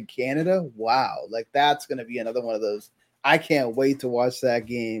 Belgium and Canada! Wow, like that's going to be another one of those. I can't wait to watch that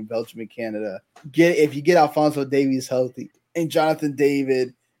game, Belgium and Canada. If you get Alphonso Davies healthy and Jonathan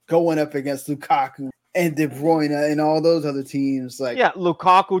David going up against Lukaku and De Bruyne and all those other teams,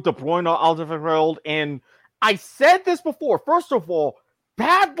 Lukaku, De Bruyne, Alderweireld, and I said this before. First of all,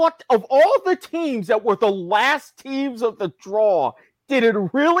 bad luck of all the teams that were the last teams of the draw. Did it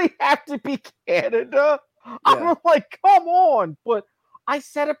really have to be Canada? Yeah. I'm like, come on. But I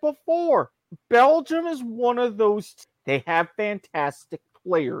said it before. Belgium is one of those. They have fantastic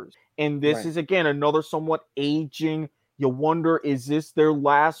players. And this is, again, another somewhat aging. You wonder, is this their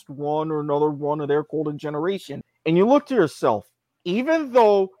last run or another run of their golden generation? And you look to yourself, even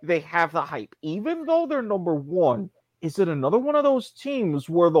though they have the hype, even though they're number one, is it another one of those teams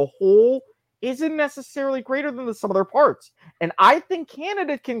where the whole isn't necessarily greater than the sum of their parts? And I think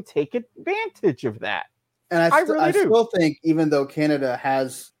Canada can take advantage of that. And I really do. Still think, even though Canada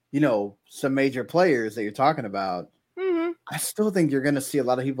has, some major players that you're talking about, I still think you're going to see a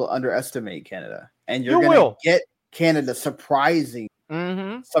lot of people underestimate Canada. And you're going to get Canada surprising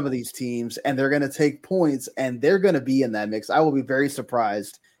some of these teams, and they're going to take points, and they're going to be in that mix. I will be very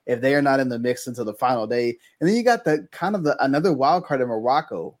surprised if they are not in the mix until the final day. And then you got another wild card in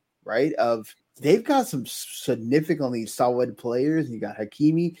Morocco, right? They've got some significantly solid players. You got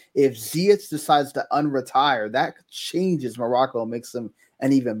Hakimi. If Ziyech decides to unretire, that changes Morocco and makes them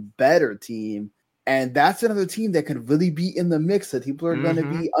an even better team. And that's another team that could really be in the mix that people are going to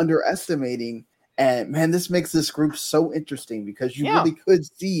be underestimating. And man, this makes this group so interesting because you really could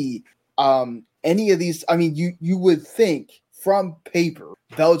see any of these. I mean, you would think from paper,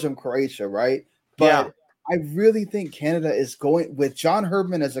 Belgium, Croatia, right? But I really think Canada is going with John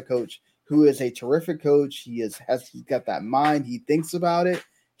Herdman as a coach, who is a terrific coach. He's got that mind. He thinks about it.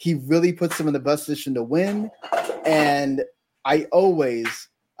 He really puts them in the best position to win. And I always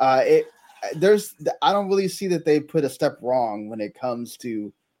I don't really see that they put a step wrong when it comes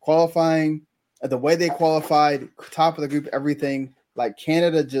to qualifying. The way they qualified, top of the group, everything. Like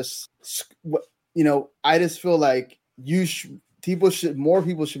Canada, I just feel like more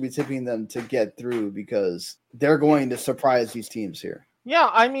people should be tipping them to get through because they're going to surprise these teams here.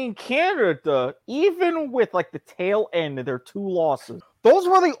 Yeah, I mean, Canada, even with like the tail end of their 2 losses, those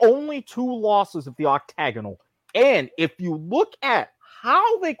were the only 2 losses of the octagonal. And if you look at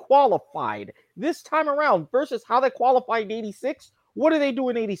how they qualified this time around versus how they qualified in 86, what did they do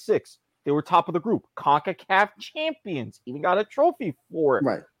in 86? They were top of the group. CONCACAF champions. Even got a trophy for it.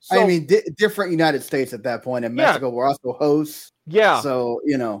 Right. So, I mean, different United States at that point, and Mexico were also hosts. Yeah. So,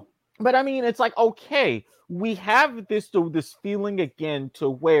 But I mean, it's like, okay, we have this feeling again to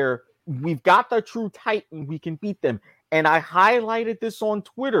where we've got the true Titan, we can beat them. And I highlighted this on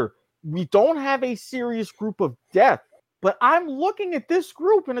Twitter. We don't have a serious group of death, but I'm looking at this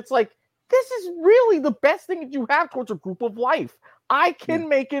group and it's like, this is really the best thing that you have towards a group of life. I can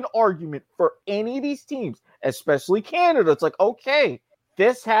make an argument for any of these teams, especially Canada. It's like, okay,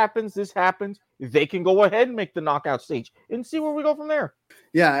 this happens. They can go ahead and make the knockout stage and see where we go from there.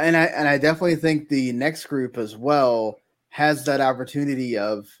 Yeah, and I definitely think the next group as well has that opportunity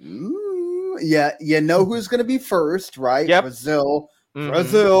of, who's going to be first, right? Yep. Brazil,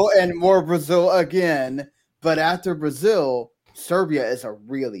 and more Brazil again. But after Brazil, Serbia is a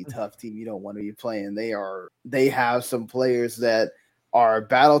really tough team. You don't want to be playing. They have some players that are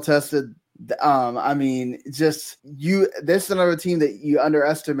battle tested. I mean, this is another team that you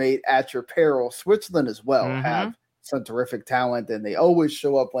underestimate at your peril. Switzerland as well have some terrific talent, and they always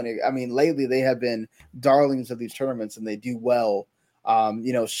show up lately they have been darlings of these tournaments, and they do well.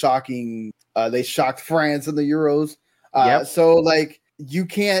 Shocking. They shocked France in the Euros. So like you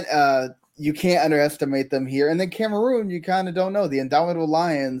can't underestimate them here. And then Cameroon, you kind of don't know. The Indomitable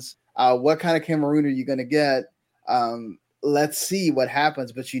Lions, what kind of Cameroon are you going to get? Let's see what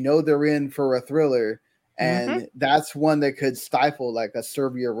happens, but they're in for a thriller, and that's one that could stifle like a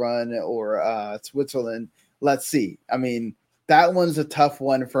Serbia run or Switzerland. Let's see. I mean, that one's a tough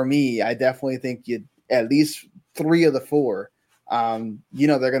one for me. I definitely think at least 3 of the 4.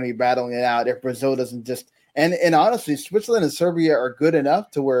 They're going to be battling it out if Brazil doesn't just. And honestly, Switzerland and Serbia are good enough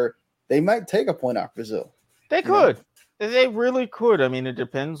to where they might take a point off Brazil. They could. They really could. I mean, it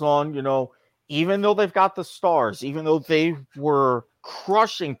depends on, even though they've got the stars, even though they were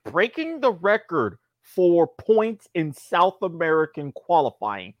breaking the record for points in South American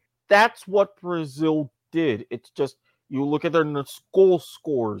qualifying. That's what Brazil did. It's just, you look at their goal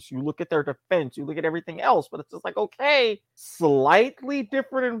scores, you look at their defense, you look at everything else, but it's just like, okay, slightly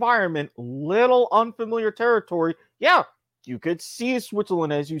different environment, little unfamiliar territory. Yeah, you could see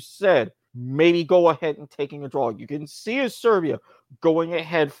Switzerland, as you said, maybe go ahead and taking a draw. You can see Serbia going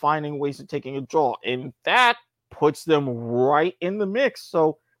ahead, finding ways of taking a draw, and that puts them right in the mix.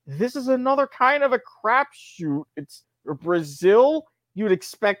 So this is another kind of a crapshoot. It's Brazil. You'd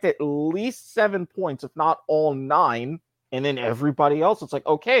expect at least 7 points, if not all 9. And then everybody else, it's like,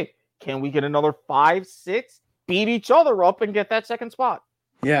 okay, can we get another 5, 6, beat each other up and get that second spot?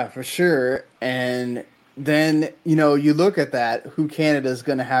 Yeah, for sure. And then, you look at that, who Canada's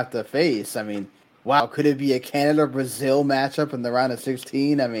going to have to face. I mean, wow, could it be a Canada-Brazil matchup in the round of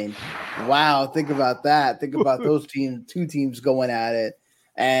 16? I mean, wow, think about that. Think about those two teams going at it.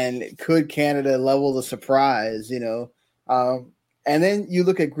 And could Canada level the surprise, And then you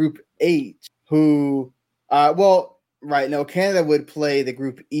look at Group H, who, Canada would play the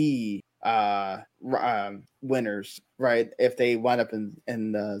Group E winners, right, if they wind up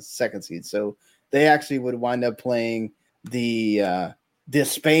in the second seed. So they actually would wind up playing the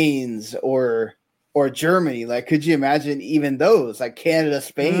Spains or Germany. Like, could you imagine even those? Like Canada,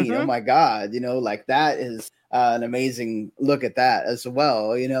 Spain. Oh my God, like that is an amazing look at that as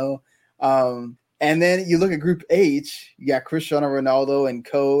well. And then you look at Group H, you got Cristiano Ronaldo and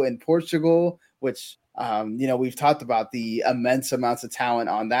co. in Portugal, which, we've talked about the immense amounts of talent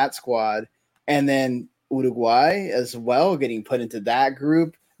on that squad. And then Uruguay as well, getting put into that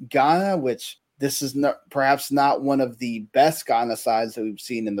group. Ghana, which this is perhaps not one of the best Ghana sides that we've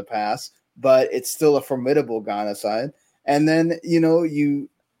seen in the past, but it's still a formidable Ghana side. And then, you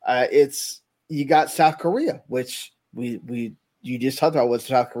got South Korea, which you just talked about what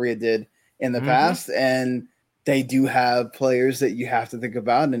South Korea did in the past, and they do have players that you have to think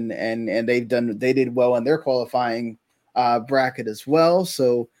about, and they did well in their qualifying bracket as well.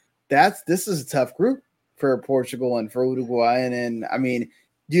 So this is a tough group for Portugal and for Uruguay. And then, I mean,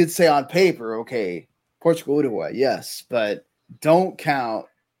 you'd say on paper, okay, Portugal, Uruguay, yes, but don't count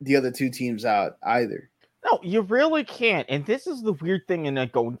the other 2 teams out either. No, you really can't. And this is the weird thing,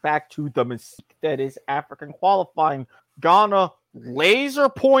 and going back to the mistake that is African qualifying, Ghana, laser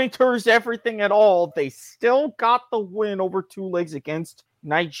pointers, everything at all. They still got the win over 2 legs against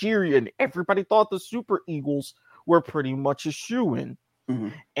Nigeria, and everybody thought the Super Eagles were pretty much a shoo-in.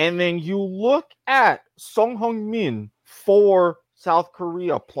 And then you look at Song Heung-min for South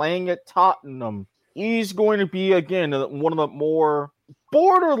Korea playing at Tottenham. He's going to be, again, one of the more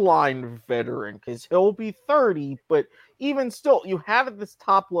borderline veteran, because he'll be 30, but even still, you have this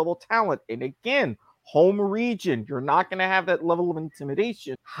top-level talent. And again, home region. You're not going to have that level of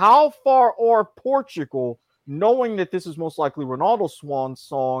intimidation. How far are Portugal, knowing that this is most likely Ronaldo's swan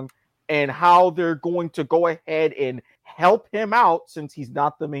song, and how they're going to go ahead and help him out since he's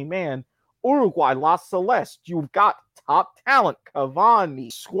not the main man? Uruguay, La Celeste, you've got top talent,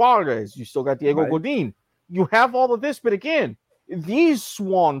 Cavani, Suarez, you still got Diego Godin. You have all of this, but again, these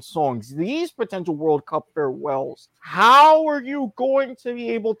swan songs, these potential World Cup farewells, how are you going to be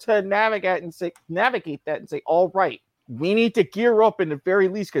able to navigate that and say, all right, we need to gear up in the very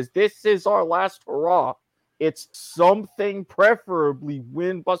least because this is our last hurrah. It's something, preferably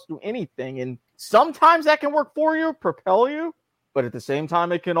win, bust, do anything. And sometimes that can work for you, propel you, but at the same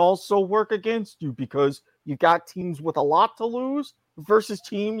time, it can also work against you because you've got teams with a lot to lose versus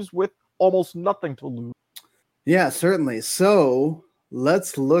teams with almost nothing to lose. Yeah, certainly. So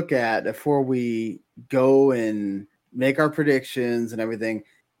let's look at, before we go and make our predictions and everything,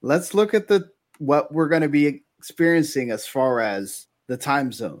 let's look at what we're going to be experiencing as far as the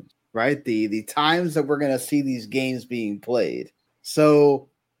time zones, right? The times that we're going to see these games being played. So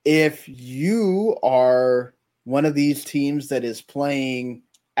if you are one of these teams that is playing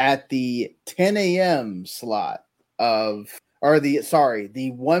at the 10 a.m. slot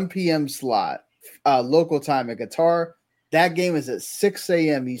the 1 p.m. slot, local time in Qatar, that game is at 6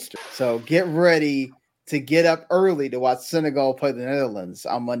 a.m. Eastern. So get ready to get up early to watch Senegal play the Netherlands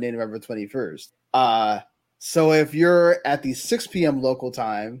on Monday, November 21st. So if you're at the 6 p.m. local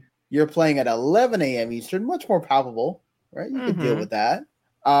time, you're playing at 11 a.m. Eastern, much more palpable, right? You can deal with that.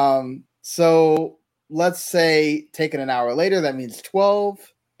 So let's say taking an hour later, that means 12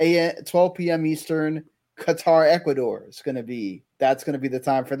 p.m. Eastern, Qatar, Ecuador is going to be the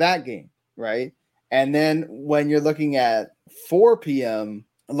time for that game, right? And then when you're looking at 4 p.m.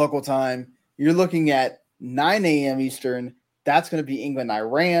 local time, you're looking at 9 a.m. Eastern. That's going to be England,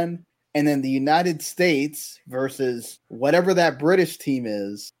 Iran. And then the United States versus whatever that British team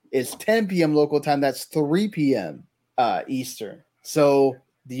is 10 p.m. local time. That's 3 p.m. Eastern. So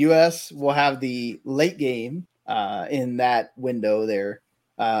the U.S. will have the late game in that window there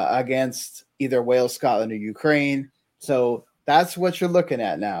against either Wales, Scotland, or Ukraine. So that's what you're looking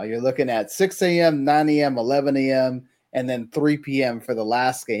at now. You're looking at 6 a.m., 9 a.m., 11 a.m., and then 3 p.m. for the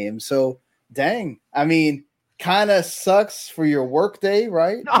last game. So, dang. I mean, kind of sucks for your work day,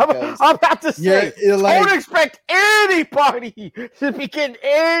 right? I'm about to say, don't expect anybody to be getting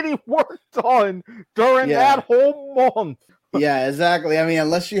any work done during that whole month. Yeah, exactly. I mean,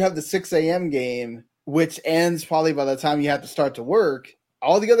 unless you have the 6 a.m. game, which ends probably by the time you have to start to work,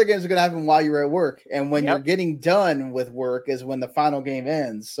 all the other games are going to happen while you're at work. And when you're getting done with work is when the final game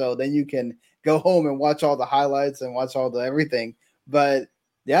ends. So then you can go home and watch all the highlights and watch all the everything. But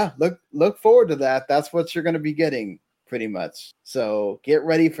yeah, look forward to that. That's what you're going to be getting pretty much. So get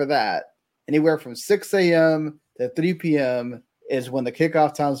ready for that. Anywhere from 6 a.m. to 3 p.m. is when the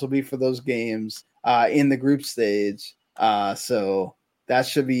kickoff times will be for those games in the group stage. So that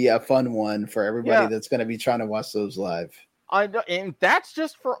should be a fun one for everybody that's going to be trying to watch those live. I know, and that's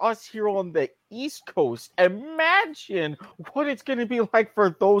just for us here on the East Coast. Imagine what it's going to be like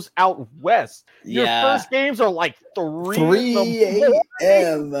for those out west. Your first games are like 3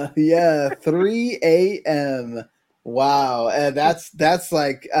 a.m. Yeah, 3 a.m. Wow, and that's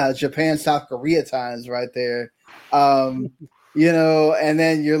like Japan, South Korea times right there. And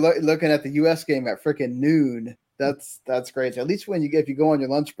then you're looking at the U.S. game at freaking noon. That's great. At least if you go on your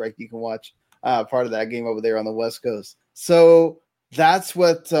lunch break, you can watch part of that game over there on the West Coast. So that's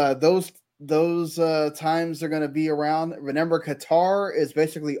what those times are going to be around. Remember, Qatar is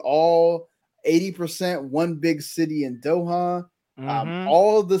basically all 80% one big city in Doha.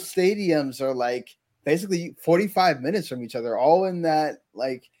 All the stadiums are like basically 45 minutes from each other, all in that,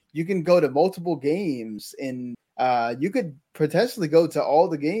 like, you can go to multiple games and you could potentially go to all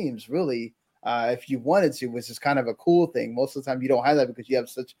the games really if you wanted to, which is kind of a cool thing. Most of the time you don't have that because you have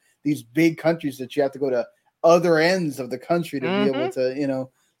these big countries that you have to go to other ends of the country to be able to,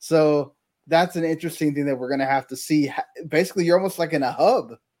 so that's an interesting thing that we're going to have to see. Basically, you're almost like in a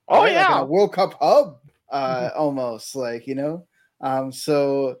hub. Oh, right? yeah. Like in a World Cup hub, almost like,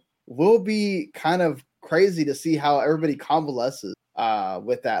 so we'll be kind of crazy to see how everybody convalesces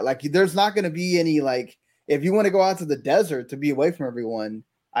with that. Like, there's not going to be any, like, if you want to go out to the desert to be away from everyone,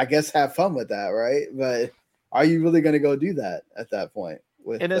 I guess have fun with that, right? But are you really going to go do that at that point?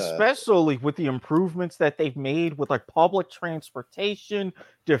 And especially with the improvements that they've made with like public transportation,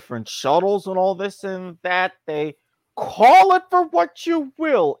 different shuttles and all this and that, they call it for what you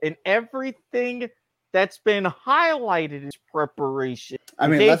will, and everything that's been highlighted as preparation. I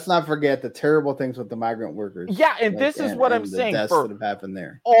mean, let's not forget the terrible things with the migrant workers. Yeah, and this is what I'm saying. The deaths that have happened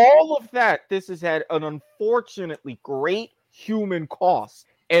there. All of that, this has had an unfortunately great human cost,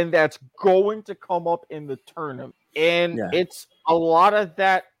 and that's going to come up in the tournament. And it's a lot of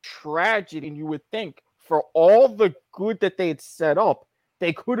that tragedy, and you would think for all the good that they had set up,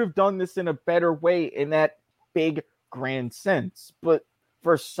 they could have done this in a better way in that big, grand sense. But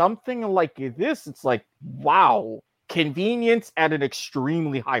for something like this, it's like, wow, convenience at an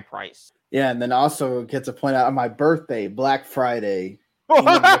extremely high price. Yeah, and then also get to point out on my birthday, Black Friday,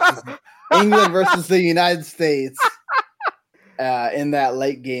 England versus the United States in that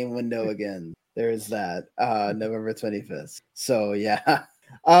late game window again. There's that November 25th. So yeah,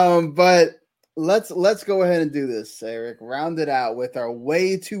 but let's go ahead and do this, Erik. Round it out with our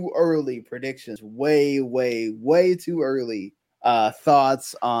way too early predictions. Way too early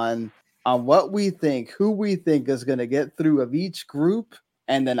thoughts on what we think, who we think is going to get through of each group,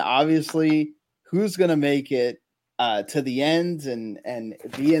 and then obviously who's going to make it to the end and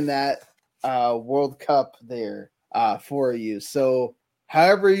be in that World Cup there for you. So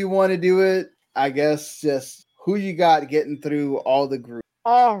however you want to do it, I guess just who you got getting through all the groups.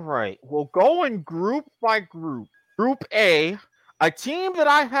 All right, we'll go in group by group. Group A, a team that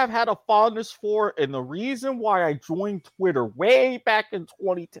I have had a fondness for, and the reason why I joined Twitter way back in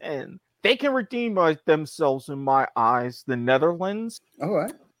 2010, they can redeem themselves in my eyes, the Netherlands. All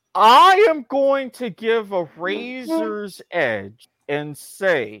right. I am going to give a razor's edge and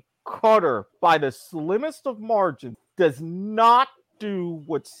say Qatar, by the slimmest of margins, does not do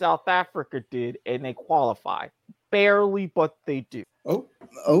what South Africa did, and they qualify. Barely, but they do. Oh,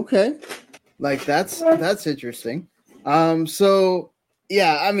 okay. Like that's interesting. So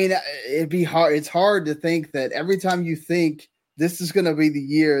yeah, I mean, it'd be hard. It's hard to think that every time you think this is going to be the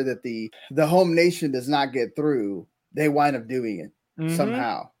year that the home nation does not get through, they wind up doing it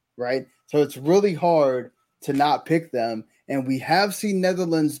somehow, right? So it's really hard to not pick them. And we have seen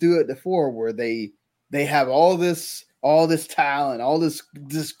Netherlands do it before, where they have all this talent, all this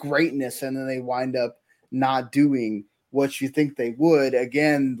greatness, and then they wind up not doing what you think they would.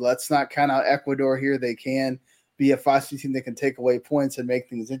 Again, let's not count out Ecuador here. They can be a feisty team that can take away points and make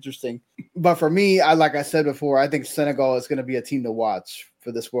things interesting. But for me, like I said before, I think Senegal is going to be a team to watch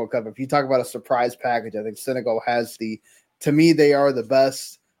for this World Cup. If you talk about a surprise package, I think Senegal has to me, they are the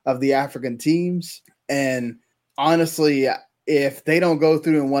best of the African teams. And honestly, if they don't go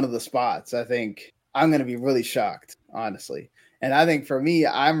through in one of the spots, I think I'm going to be really shocked, honestly. And I think for me,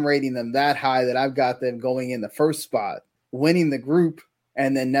 I'm rating them that high that I've got them going in the first spot, winning the group,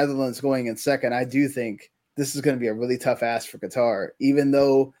 and then Netherlands going in second. I do think this is going to be a really tough ask for Qatar, even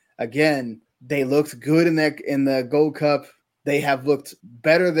though, again, they looked good in the Gold Cup. They have looked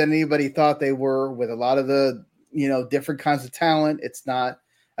better than anybody thought they were, with a lot of the, different kinds of talent. It's not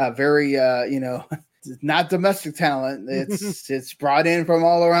very, not domestic talent. It's brought in from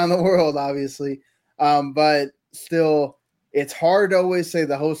all around the world, obviously. But still, it's hard to always say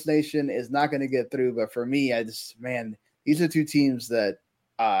the host nation is not going to get through. But for me, these are two teams that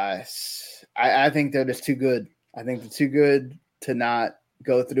I think they're just too good. I think they're too good to not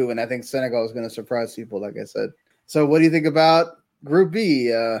go through. And I think Senegal is going to surprise people, like I said. So what do you think about Group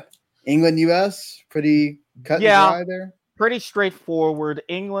B? England, U.S., pretty cut and dry there? Pretty straightforward.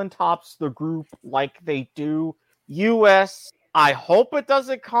 England tops the group like they do. U.S., I hope it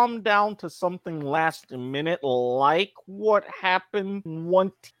doesn't come down to something last minute like what happened in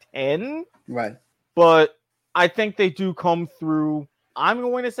 110. Right. But I think they do come through, I'm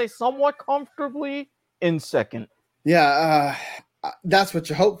going to say somewhat comfortably, in second. Yeah, that's what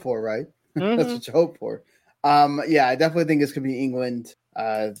you hope for, right? Mm-hmm. That's what you hope for. Yeah, I definitely think it's going to be England.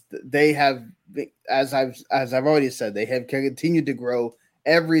 They have, as I've already said, they have continued to grow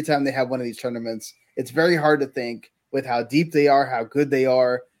every time they have one of these tournaments. It's very hard to think, with how deep they are, how good they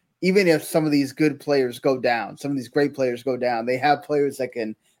are, even if some of these good players go down, some of these great players go down, they have players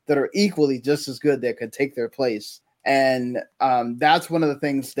that are equally just as good that could take their place. And that's one of the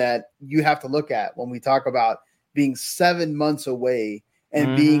things that you have to look at when we talk about being 7 months away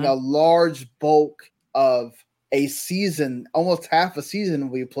and being a large bulk of a season, almost half a season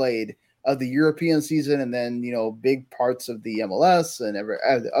we played of the European season, and then, big parts of the MLS and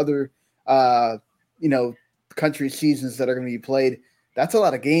other, country seasons that are going to be played. That's a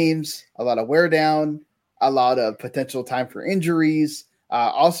lot of games, a lot of wear down, a lot of potential time for injuries.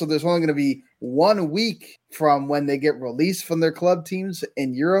 Also, there's only going to be 1 week from when they get released from their club teams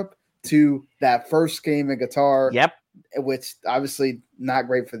in Europe to that first game in Qatar. Yep. Which obviously not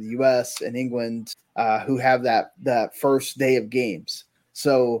great for the U.S. and England, who have that first day of games.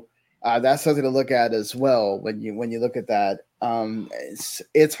 So that's something to look at as well when you look at that.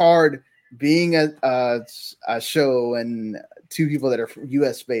 It's hard being a show and two people that are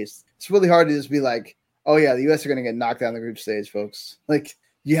U.S. based. It's really hard to just be like, oh yeah, the U.S. are going to get knocked down the group stage, folks. Like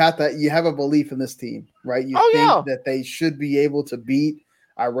you have a belief in this team, right? You think that they should be able to beat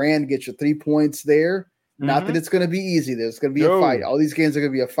Iran, get your 3 points there. Not that it's going to be easy. There's going to be a fight. All these games are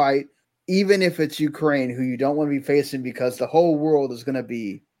going to be a fight, even if it's Ukraine, who you don't want to be facing because the whole world is going to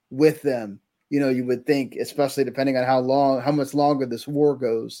be with them. You would think, especially depending on how much longer this war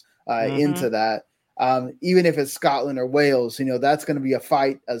goes into that. Even if it's Scotland or Wales, that's going to be a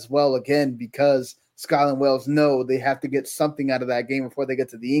fight as well, again, because Scotland and Wales know they have to get something out of that game before they get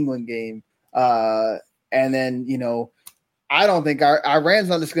to the England game. And then, I don't think Iran's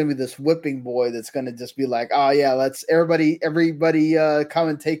not just going to be this whipping boy that's going to just be like, oh yeah, let's everybody come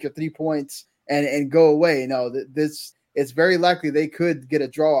and take your 3 points and go away. No, it's very likely they could get a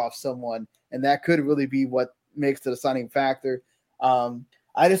draw off someone, and that could really be what makes the deciding factor.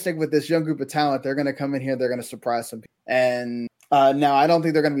 I just think with this young group of talent, they're going to come in here, they're going to surprise some people. And now I don't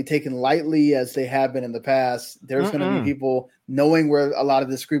think they're going to be taken lightly as they have been in the past. There's going to be people knowing where a lot of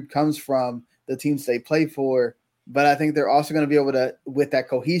this group comes from, the teams they play for. But I think they're also going to be able to, with that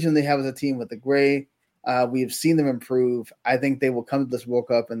cohesion they have as a team with the gray, we've seen them improve. I think they will come to this World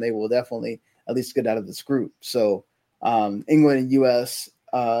Cup and they will definitely at least get out of this group. So England and U.S.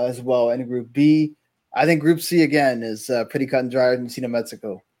 As well in Group B. I think Group C again is pretty cut and dry. Argentina,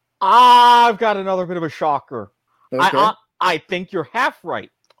 Mexico. I've got another bit of a shocker. Okay. I think you're half right.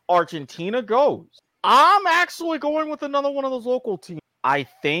 Argentina goes. I'm actually going with another one of those local teams. I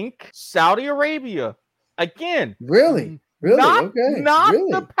think Saudi Arabia. Again. Really? Not really?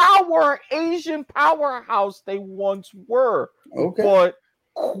 the Asian powerhouse they once were. Okay. But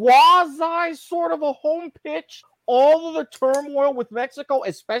quasi sort of a home pitch. All of the turmoil with Mexico,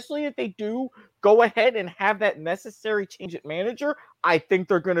 especially if they do go ahead and have that necessary change at manager, I think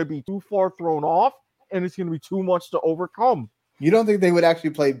they're going to be too far thrown off, and it's going to be too much to overcome. You don't think they would actually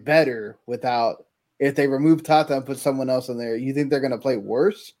play better if they remove Tata and put someone else in there? You think they're going to play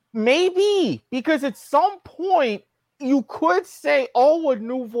worse? Maybe, because at some point, you could say, a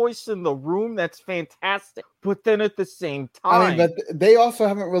new voice in the room, that's fantastic. But then at the same time... but they also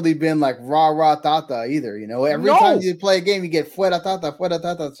haven't really been like rah Tata either, Every time you play a game, you get fuera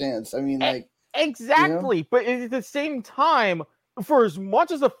Tata chance. Exactly. But at the same time, for as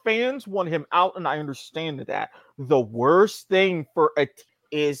much as the fans want him out, and I understand that, the worst thing for a team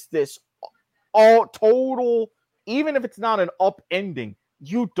is this all total, even if it's not an upending,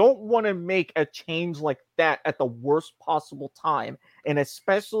 you don't want to make a change like that at the worst possible time. And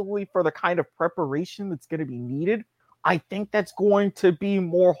especially for the kind of preparation that's going to be needed, I think that's going to be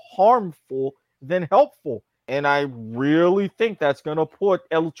more harmful than helpful. And I really think that's going to put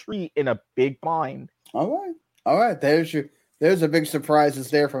El Tri in a big bind. All right. There's a big surprises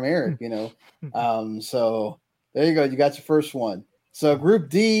there from Erik, So there you go. You got your first one. So Group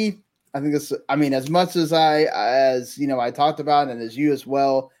D, I think as much as I talked about, and as you as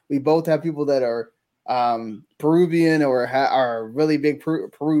well, we both have people that are Peruvian or are really big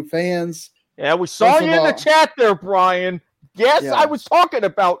Peru fans. Yeah, we saw you in the chat there, Brian. Yes, yeah. I was talking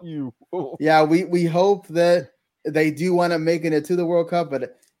about you. Yeah, we hope that they do want to make it to the World Cup,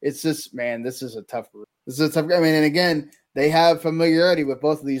 but it's just, man, this is a tough group. And again, they have familiarity with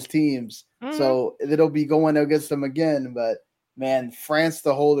both of these teams, so it'll be going against them again, but man, France,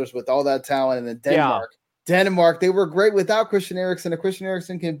 the holders with all that talent, and then Denmark. Yeah. Denmark, they were great without Christian Eriksen. If Christian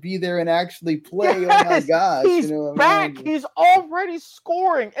Eriksen can be there and actually play, oh my gosh. He's back. He's already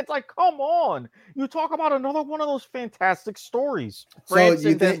scoring. It's like, come on. You talk about another one of those fantastic stories. France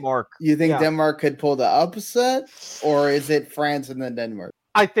and Denmark. You think Denmark could pull the upset, or is it France and then Denmark?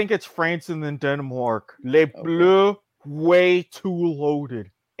 I think it's France and then Denmark. Les Bleus, way too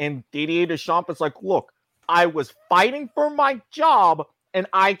loaded. And Didier Deschamps is like, look, I was fighting for my job, and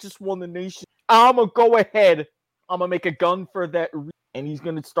I just won the nation. I'm going to go ahead. I'm going to make a gun for that. And he's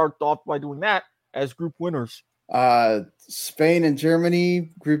going to start off by doing that as group winners. Spain and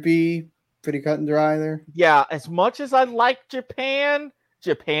Germany, Group E, pretty cut and dry there. Yeah, as much as I like Japan,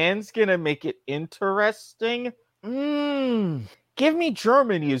 Japan's going to make it interesting. Give me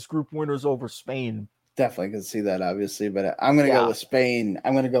Germany as group winners over Spain. Definitely can see that, obviously, but I'm going to go with Spain.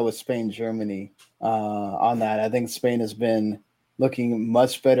 I'm going to go with Spain, Germany on that. I think Spain has been looking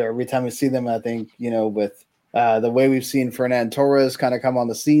much better every time we see them. I think, with the way we've seen Fernan Torres kind of come on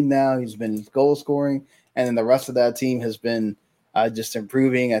the scene now, he's been goal scoring, and then the rest of that team has been just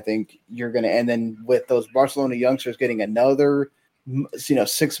improving. I think you're going to, and then with those Barcelona youngsters getting another,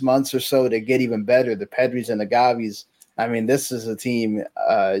 6 months or so to get even better, the Pedris and the Gavis, I mean, this is a team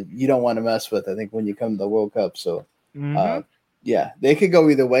you don't want to mess with, I think, when you come to the World Cup. So, yeah, they could go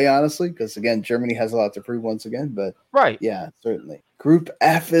either way, honestly, because, again, Germany has a lot to prove once again. But, right. Yeah, certainly. Group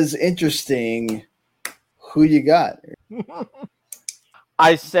F is interesting. Who you got?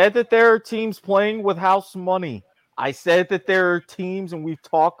 I said that there are teams playing with house money. I said that there are teams, and we've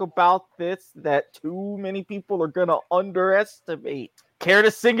talked about this, that too many people are going to underestimate. Care to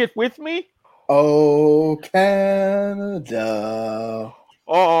sing it with me? Oh, Canada.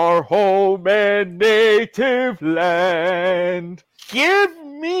 Our home and native land. Give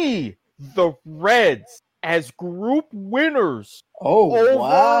me the Reds as group winners over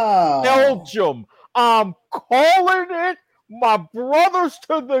wow. Belgium. I'm calling it. My brothers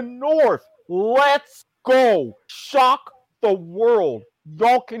to the north. Let's go. Shock the world.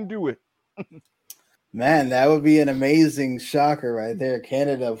 Y'all can do it. Man, that would be an amazing shocker right there.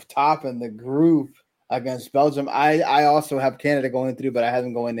 Canada topping the group against Belgium. I also have Canada going through, but I have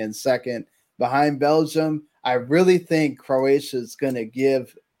them going in second behind Belgium. I really think Croatia is going to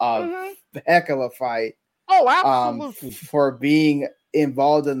give a heck of a fight. Oh, absolutely. For being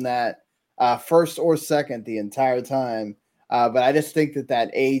involved in that first or second the entire time. But I just think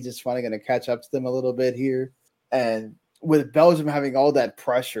that age is finally going to catch up to them a little bit here. And with Belgium having all that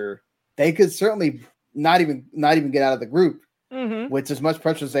pressure, they could certainly not even get out of the group with as much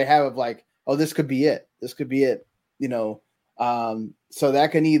pressure as they have of like, oh, this could be it. This could be it. So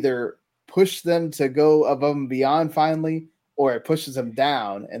that can either push them to go above and beyond finally, or it pushes them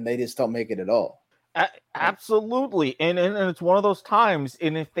down and they just don't make it at all. Absolutely. And it's one of those times,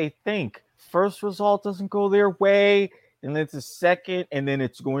 and if they think first result doesn't go their way, and then it's a second, and then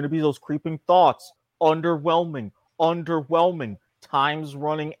it's going to be those creeping thoughts, underwhelming, time's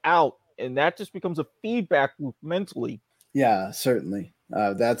running out, and that just becomes a feedback loop mentally. Yeah, certainly.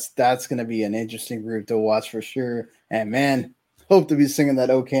 That's going to be an interesting group to watch for sure. And man, hope to be singing that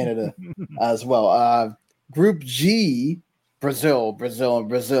 "Oh Canada" as well. Group G, Brazil,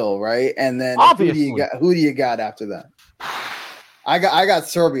 right? And then obviously, who do you got after that? I got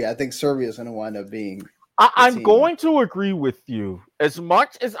Serbia. I think Serbia is going to wind up being. I'm going to agree with you. As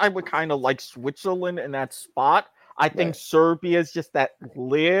much as I would kind of like Switzerland in that spot, I think Serbia is just that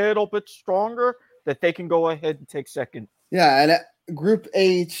little bit stronger that they can go ahead and take second. Yeah, and Group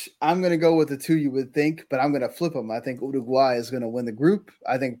H, I'm going to go with the two you would think, but I'm going to flip them. I think Uruguay is going to win the group.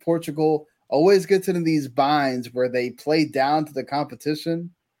 I think Portugal always gets into these binds where they play down to the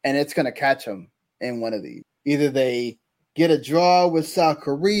competition, and it's going to catch them in one of these. Either they get a draw with South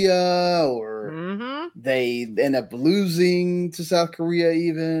Korea, or they end up losing to South Korea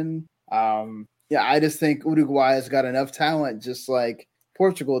even. I just think Uruguay has got enough talent, just like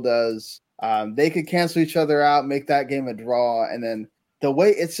Portugal does. They could cancel each other out, make that game a draw, and then the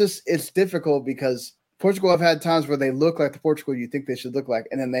way it's difficult because Portugal have had times where they look like the Portugal you think they should look like,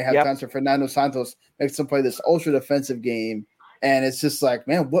 and then they have times where Fernando Santos makes them play this ultra defensive game, and it's just like,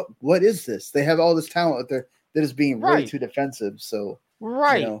 man, what is this? They have all this talent that is being way too defensive. So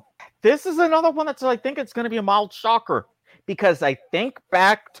this is another one that's I think it's going to be a mild shocker because I think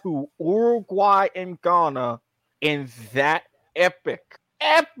back to Uruguay and Ghana in that epic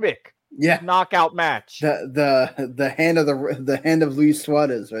knockout match. The hand of Luis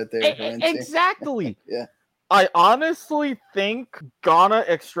Suarez right there. Exactly. Yeah. I honestly think Ghana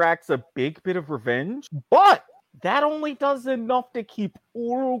extracts a big bit of revenge, but that only does enough to keep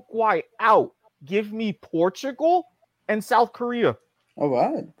Uruguay out. Give me Portugal and South Korea. All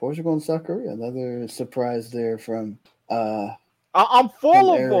right, Portugal and South Korea. Another surprise there from. I'm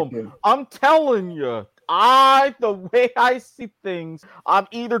full of them. I'm telling you. The way I see things, I'm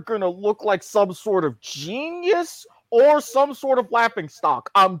either going to look like some sort of genius or some sort of laughingstock.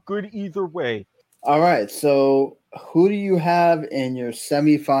 I'm good either way. All right. So who do you have in your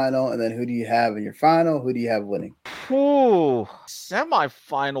semifinal? And then who do you have in your final? Who do you have winning?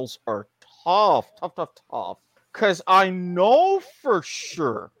 Semifinals are tough. Because I know for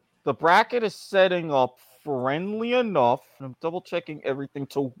sure the bracket is setting up friendly enough. And I'm double checking everything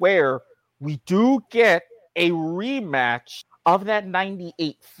to where we do get a rematch of that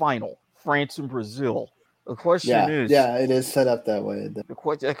 98 final, France and Brazil. The question is... Yeah, it is set up that way. The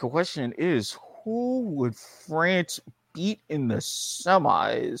question is, who would France beat in the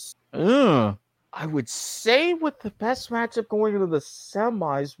semis? I would say with the best matchup going into the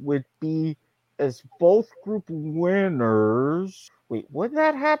semis would be as both group winners. Wait, would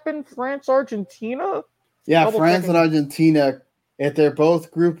that happen? France, Argentina? Yeah, France and Argentina... If they're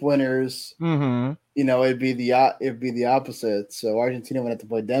both group winners, it'd be the opposite. So Argentina would have to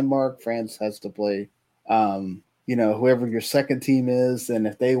play Denmark. France has to play, whoever your second team is. And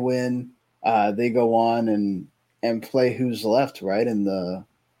if they win, they go on and and play who's left, right, in the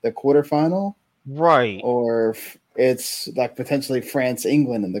quarterfinal, Right. or it's like potentially France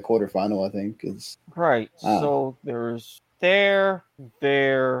England in the quarterfinal. I think is right. So there's there.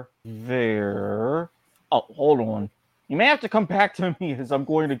 Oh, hold on. You may have to come back to me as I'm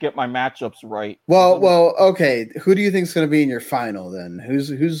going to get my matchups right. Well, okay. Who do you think is going to be in your final then? Who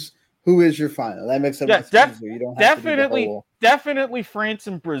is your final? That makes it much easier. You don't have to do the whole. Definitely France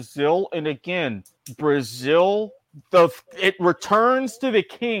and Brazil. And again, Brazil, it returns to the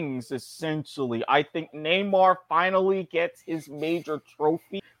Kings essentially. I think Neymar finally gets his major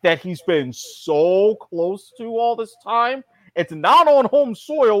trophy that he's been so close to all this time. It's not on home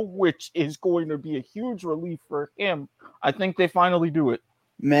soil, which is going to be a huge relief for him. I think they finally do it.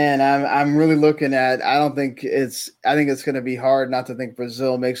 Man, I'm really looking at. I think it's going to be hard not to think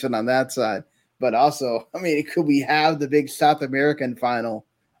Brazil makes it on that side. But also, I mean, could we have the big South American final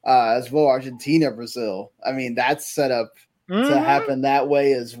as well? Argentina, Brazil. I mean, that's set up to happen that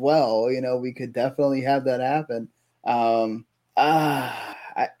way as well. We could definitely have that happen. I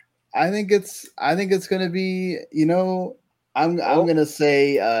think it's going to be. I'm going to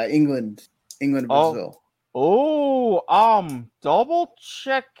say England, Brazil. Double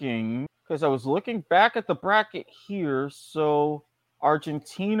checking because I was looking back at the bracket here. So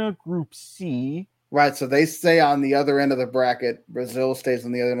Argentina Group C. Right, so they stay on the other end of the bracket. Brazil stays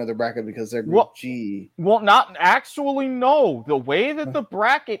on the other end of the bracket because they're Group G. Well, not actually, no. The way that the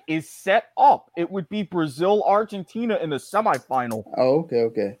bracket is set up, it would be Brazil, Argentina in the semifinal. Oh,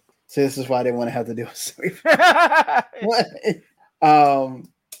 okay. So this is why they want to have to do a semifinal.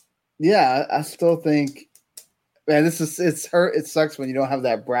 Yeah, I still think, man, it sucks when you don't have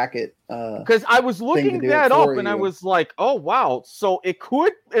that bracket. Because I was looking that up and I was like, oh, wow. So it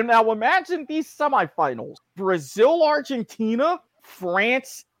could, and now imagine these semifinals. Brazil, Argentina,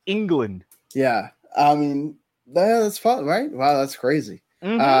 France, England. Yeah. I mean, that's fun, right? Wow, that's crazy.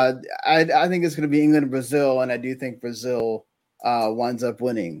 I think it's going to be England and Brazil, and I do think Brazil winds up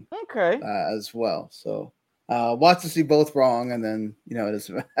winning as well. So watch to see both wrong, and then, it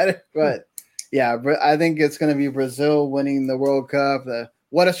doesn't matter. But yeah, I think it's going to be Brazil winning the World Cup.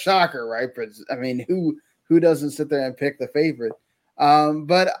 What a shocker, right? I mean, who doesn't sit there and pick the favorite?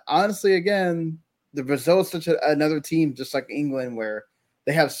 But honestly, again, the Brazil is such another team, just like England, where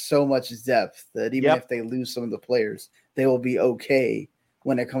they have so much depth that even if they lose some of the players, they will be okay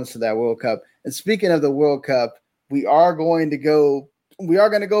when it comes to that World Cup. And speaking of the World Cup, we are going to go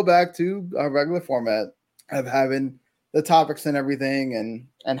back to our regular format of having the topics and everything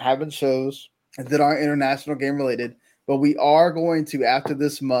and having shows that are international game related. But we are going to, after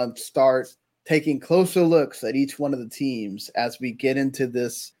this month, start taking closer looks at each one of the teams as we get into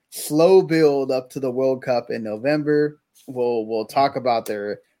this slow build up to the World Cup in November. We'll talk about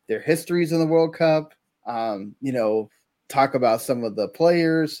their histories in the World Cup. Talk about some of the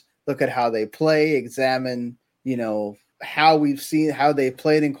players, look at how they play, examine, how we've seen how they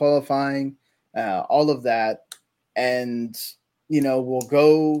played in qualifying, all of that. And, we'll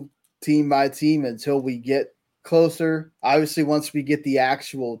go team by team until we get closer. Obviously, once we get the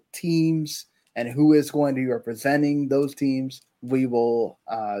actual teams and who is going to be representing those teams, we will,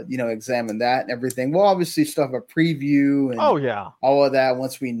 examine that and everything. We'll obviously still have a preview and all of that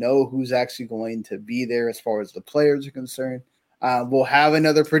once we know who's actually going to be there as far as the players are concerned. We'll have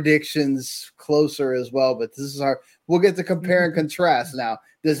another predictions closer as well, but we'll get to compare and contrast. Now,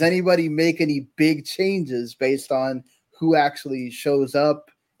 does anybody make any big changes based on who actually shows up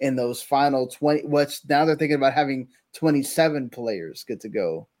in those final 20? Now they're thinking about having 27 players get to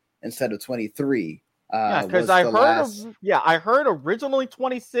go instead of 23. Because I heard originally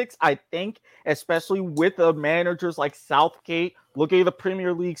 26. I think, especially with the managers like Southgate looking at the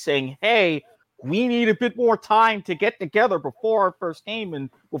Premier League saying, "Hey, we need a bit more time to get together before our first game, and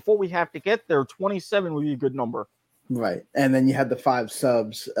before we have to get there, 27 would be a good number." Right, and then you had the 5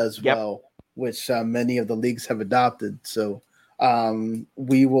 subs as well, which many of the leagues have adopted. So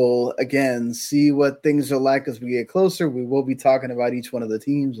we will again see what things are like as we get closer. We will be talking about each one of the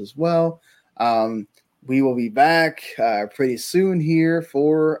teams as well. We will be back pretty soon here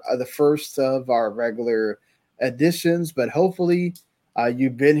for the first of our regular editions, but hopefully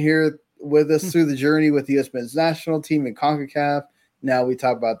you've been here with us through the journey with the USMNT national team and CONCACAF. Now we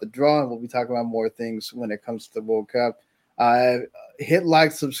talk about the draw, and we'll be talking about more things when it comes to the World Cup. Hit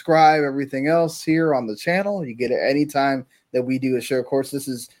like, subscribe, everything else here on the channel. You get it anytime that we do a show. Of course, this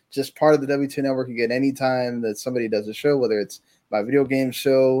is just part of the W2 Network. You get any time that somebody does a show, whether it's my video game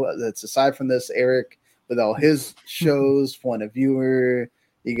show that's aside from this, Eric, with all his shows, Point of Viewer.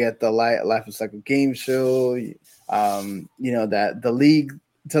 You get the Life is Like a Game show. That the league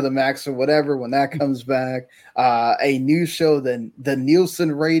to the max or whatever when that comes back. A new show, the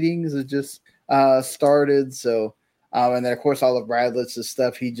Nielsen ratings has just started. So, and then of course all of Bradlett's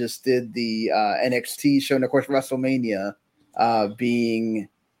stuff. He just did the NXT show, and of course WrestleMania being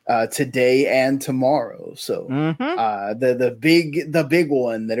today and tomorrow. So the big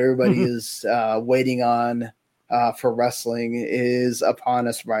one that everybody is waiting on for wrestling is upon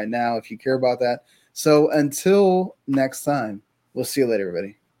us right now. If you care about that. So until next time, we'll see you later,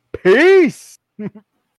 everybody. Peace.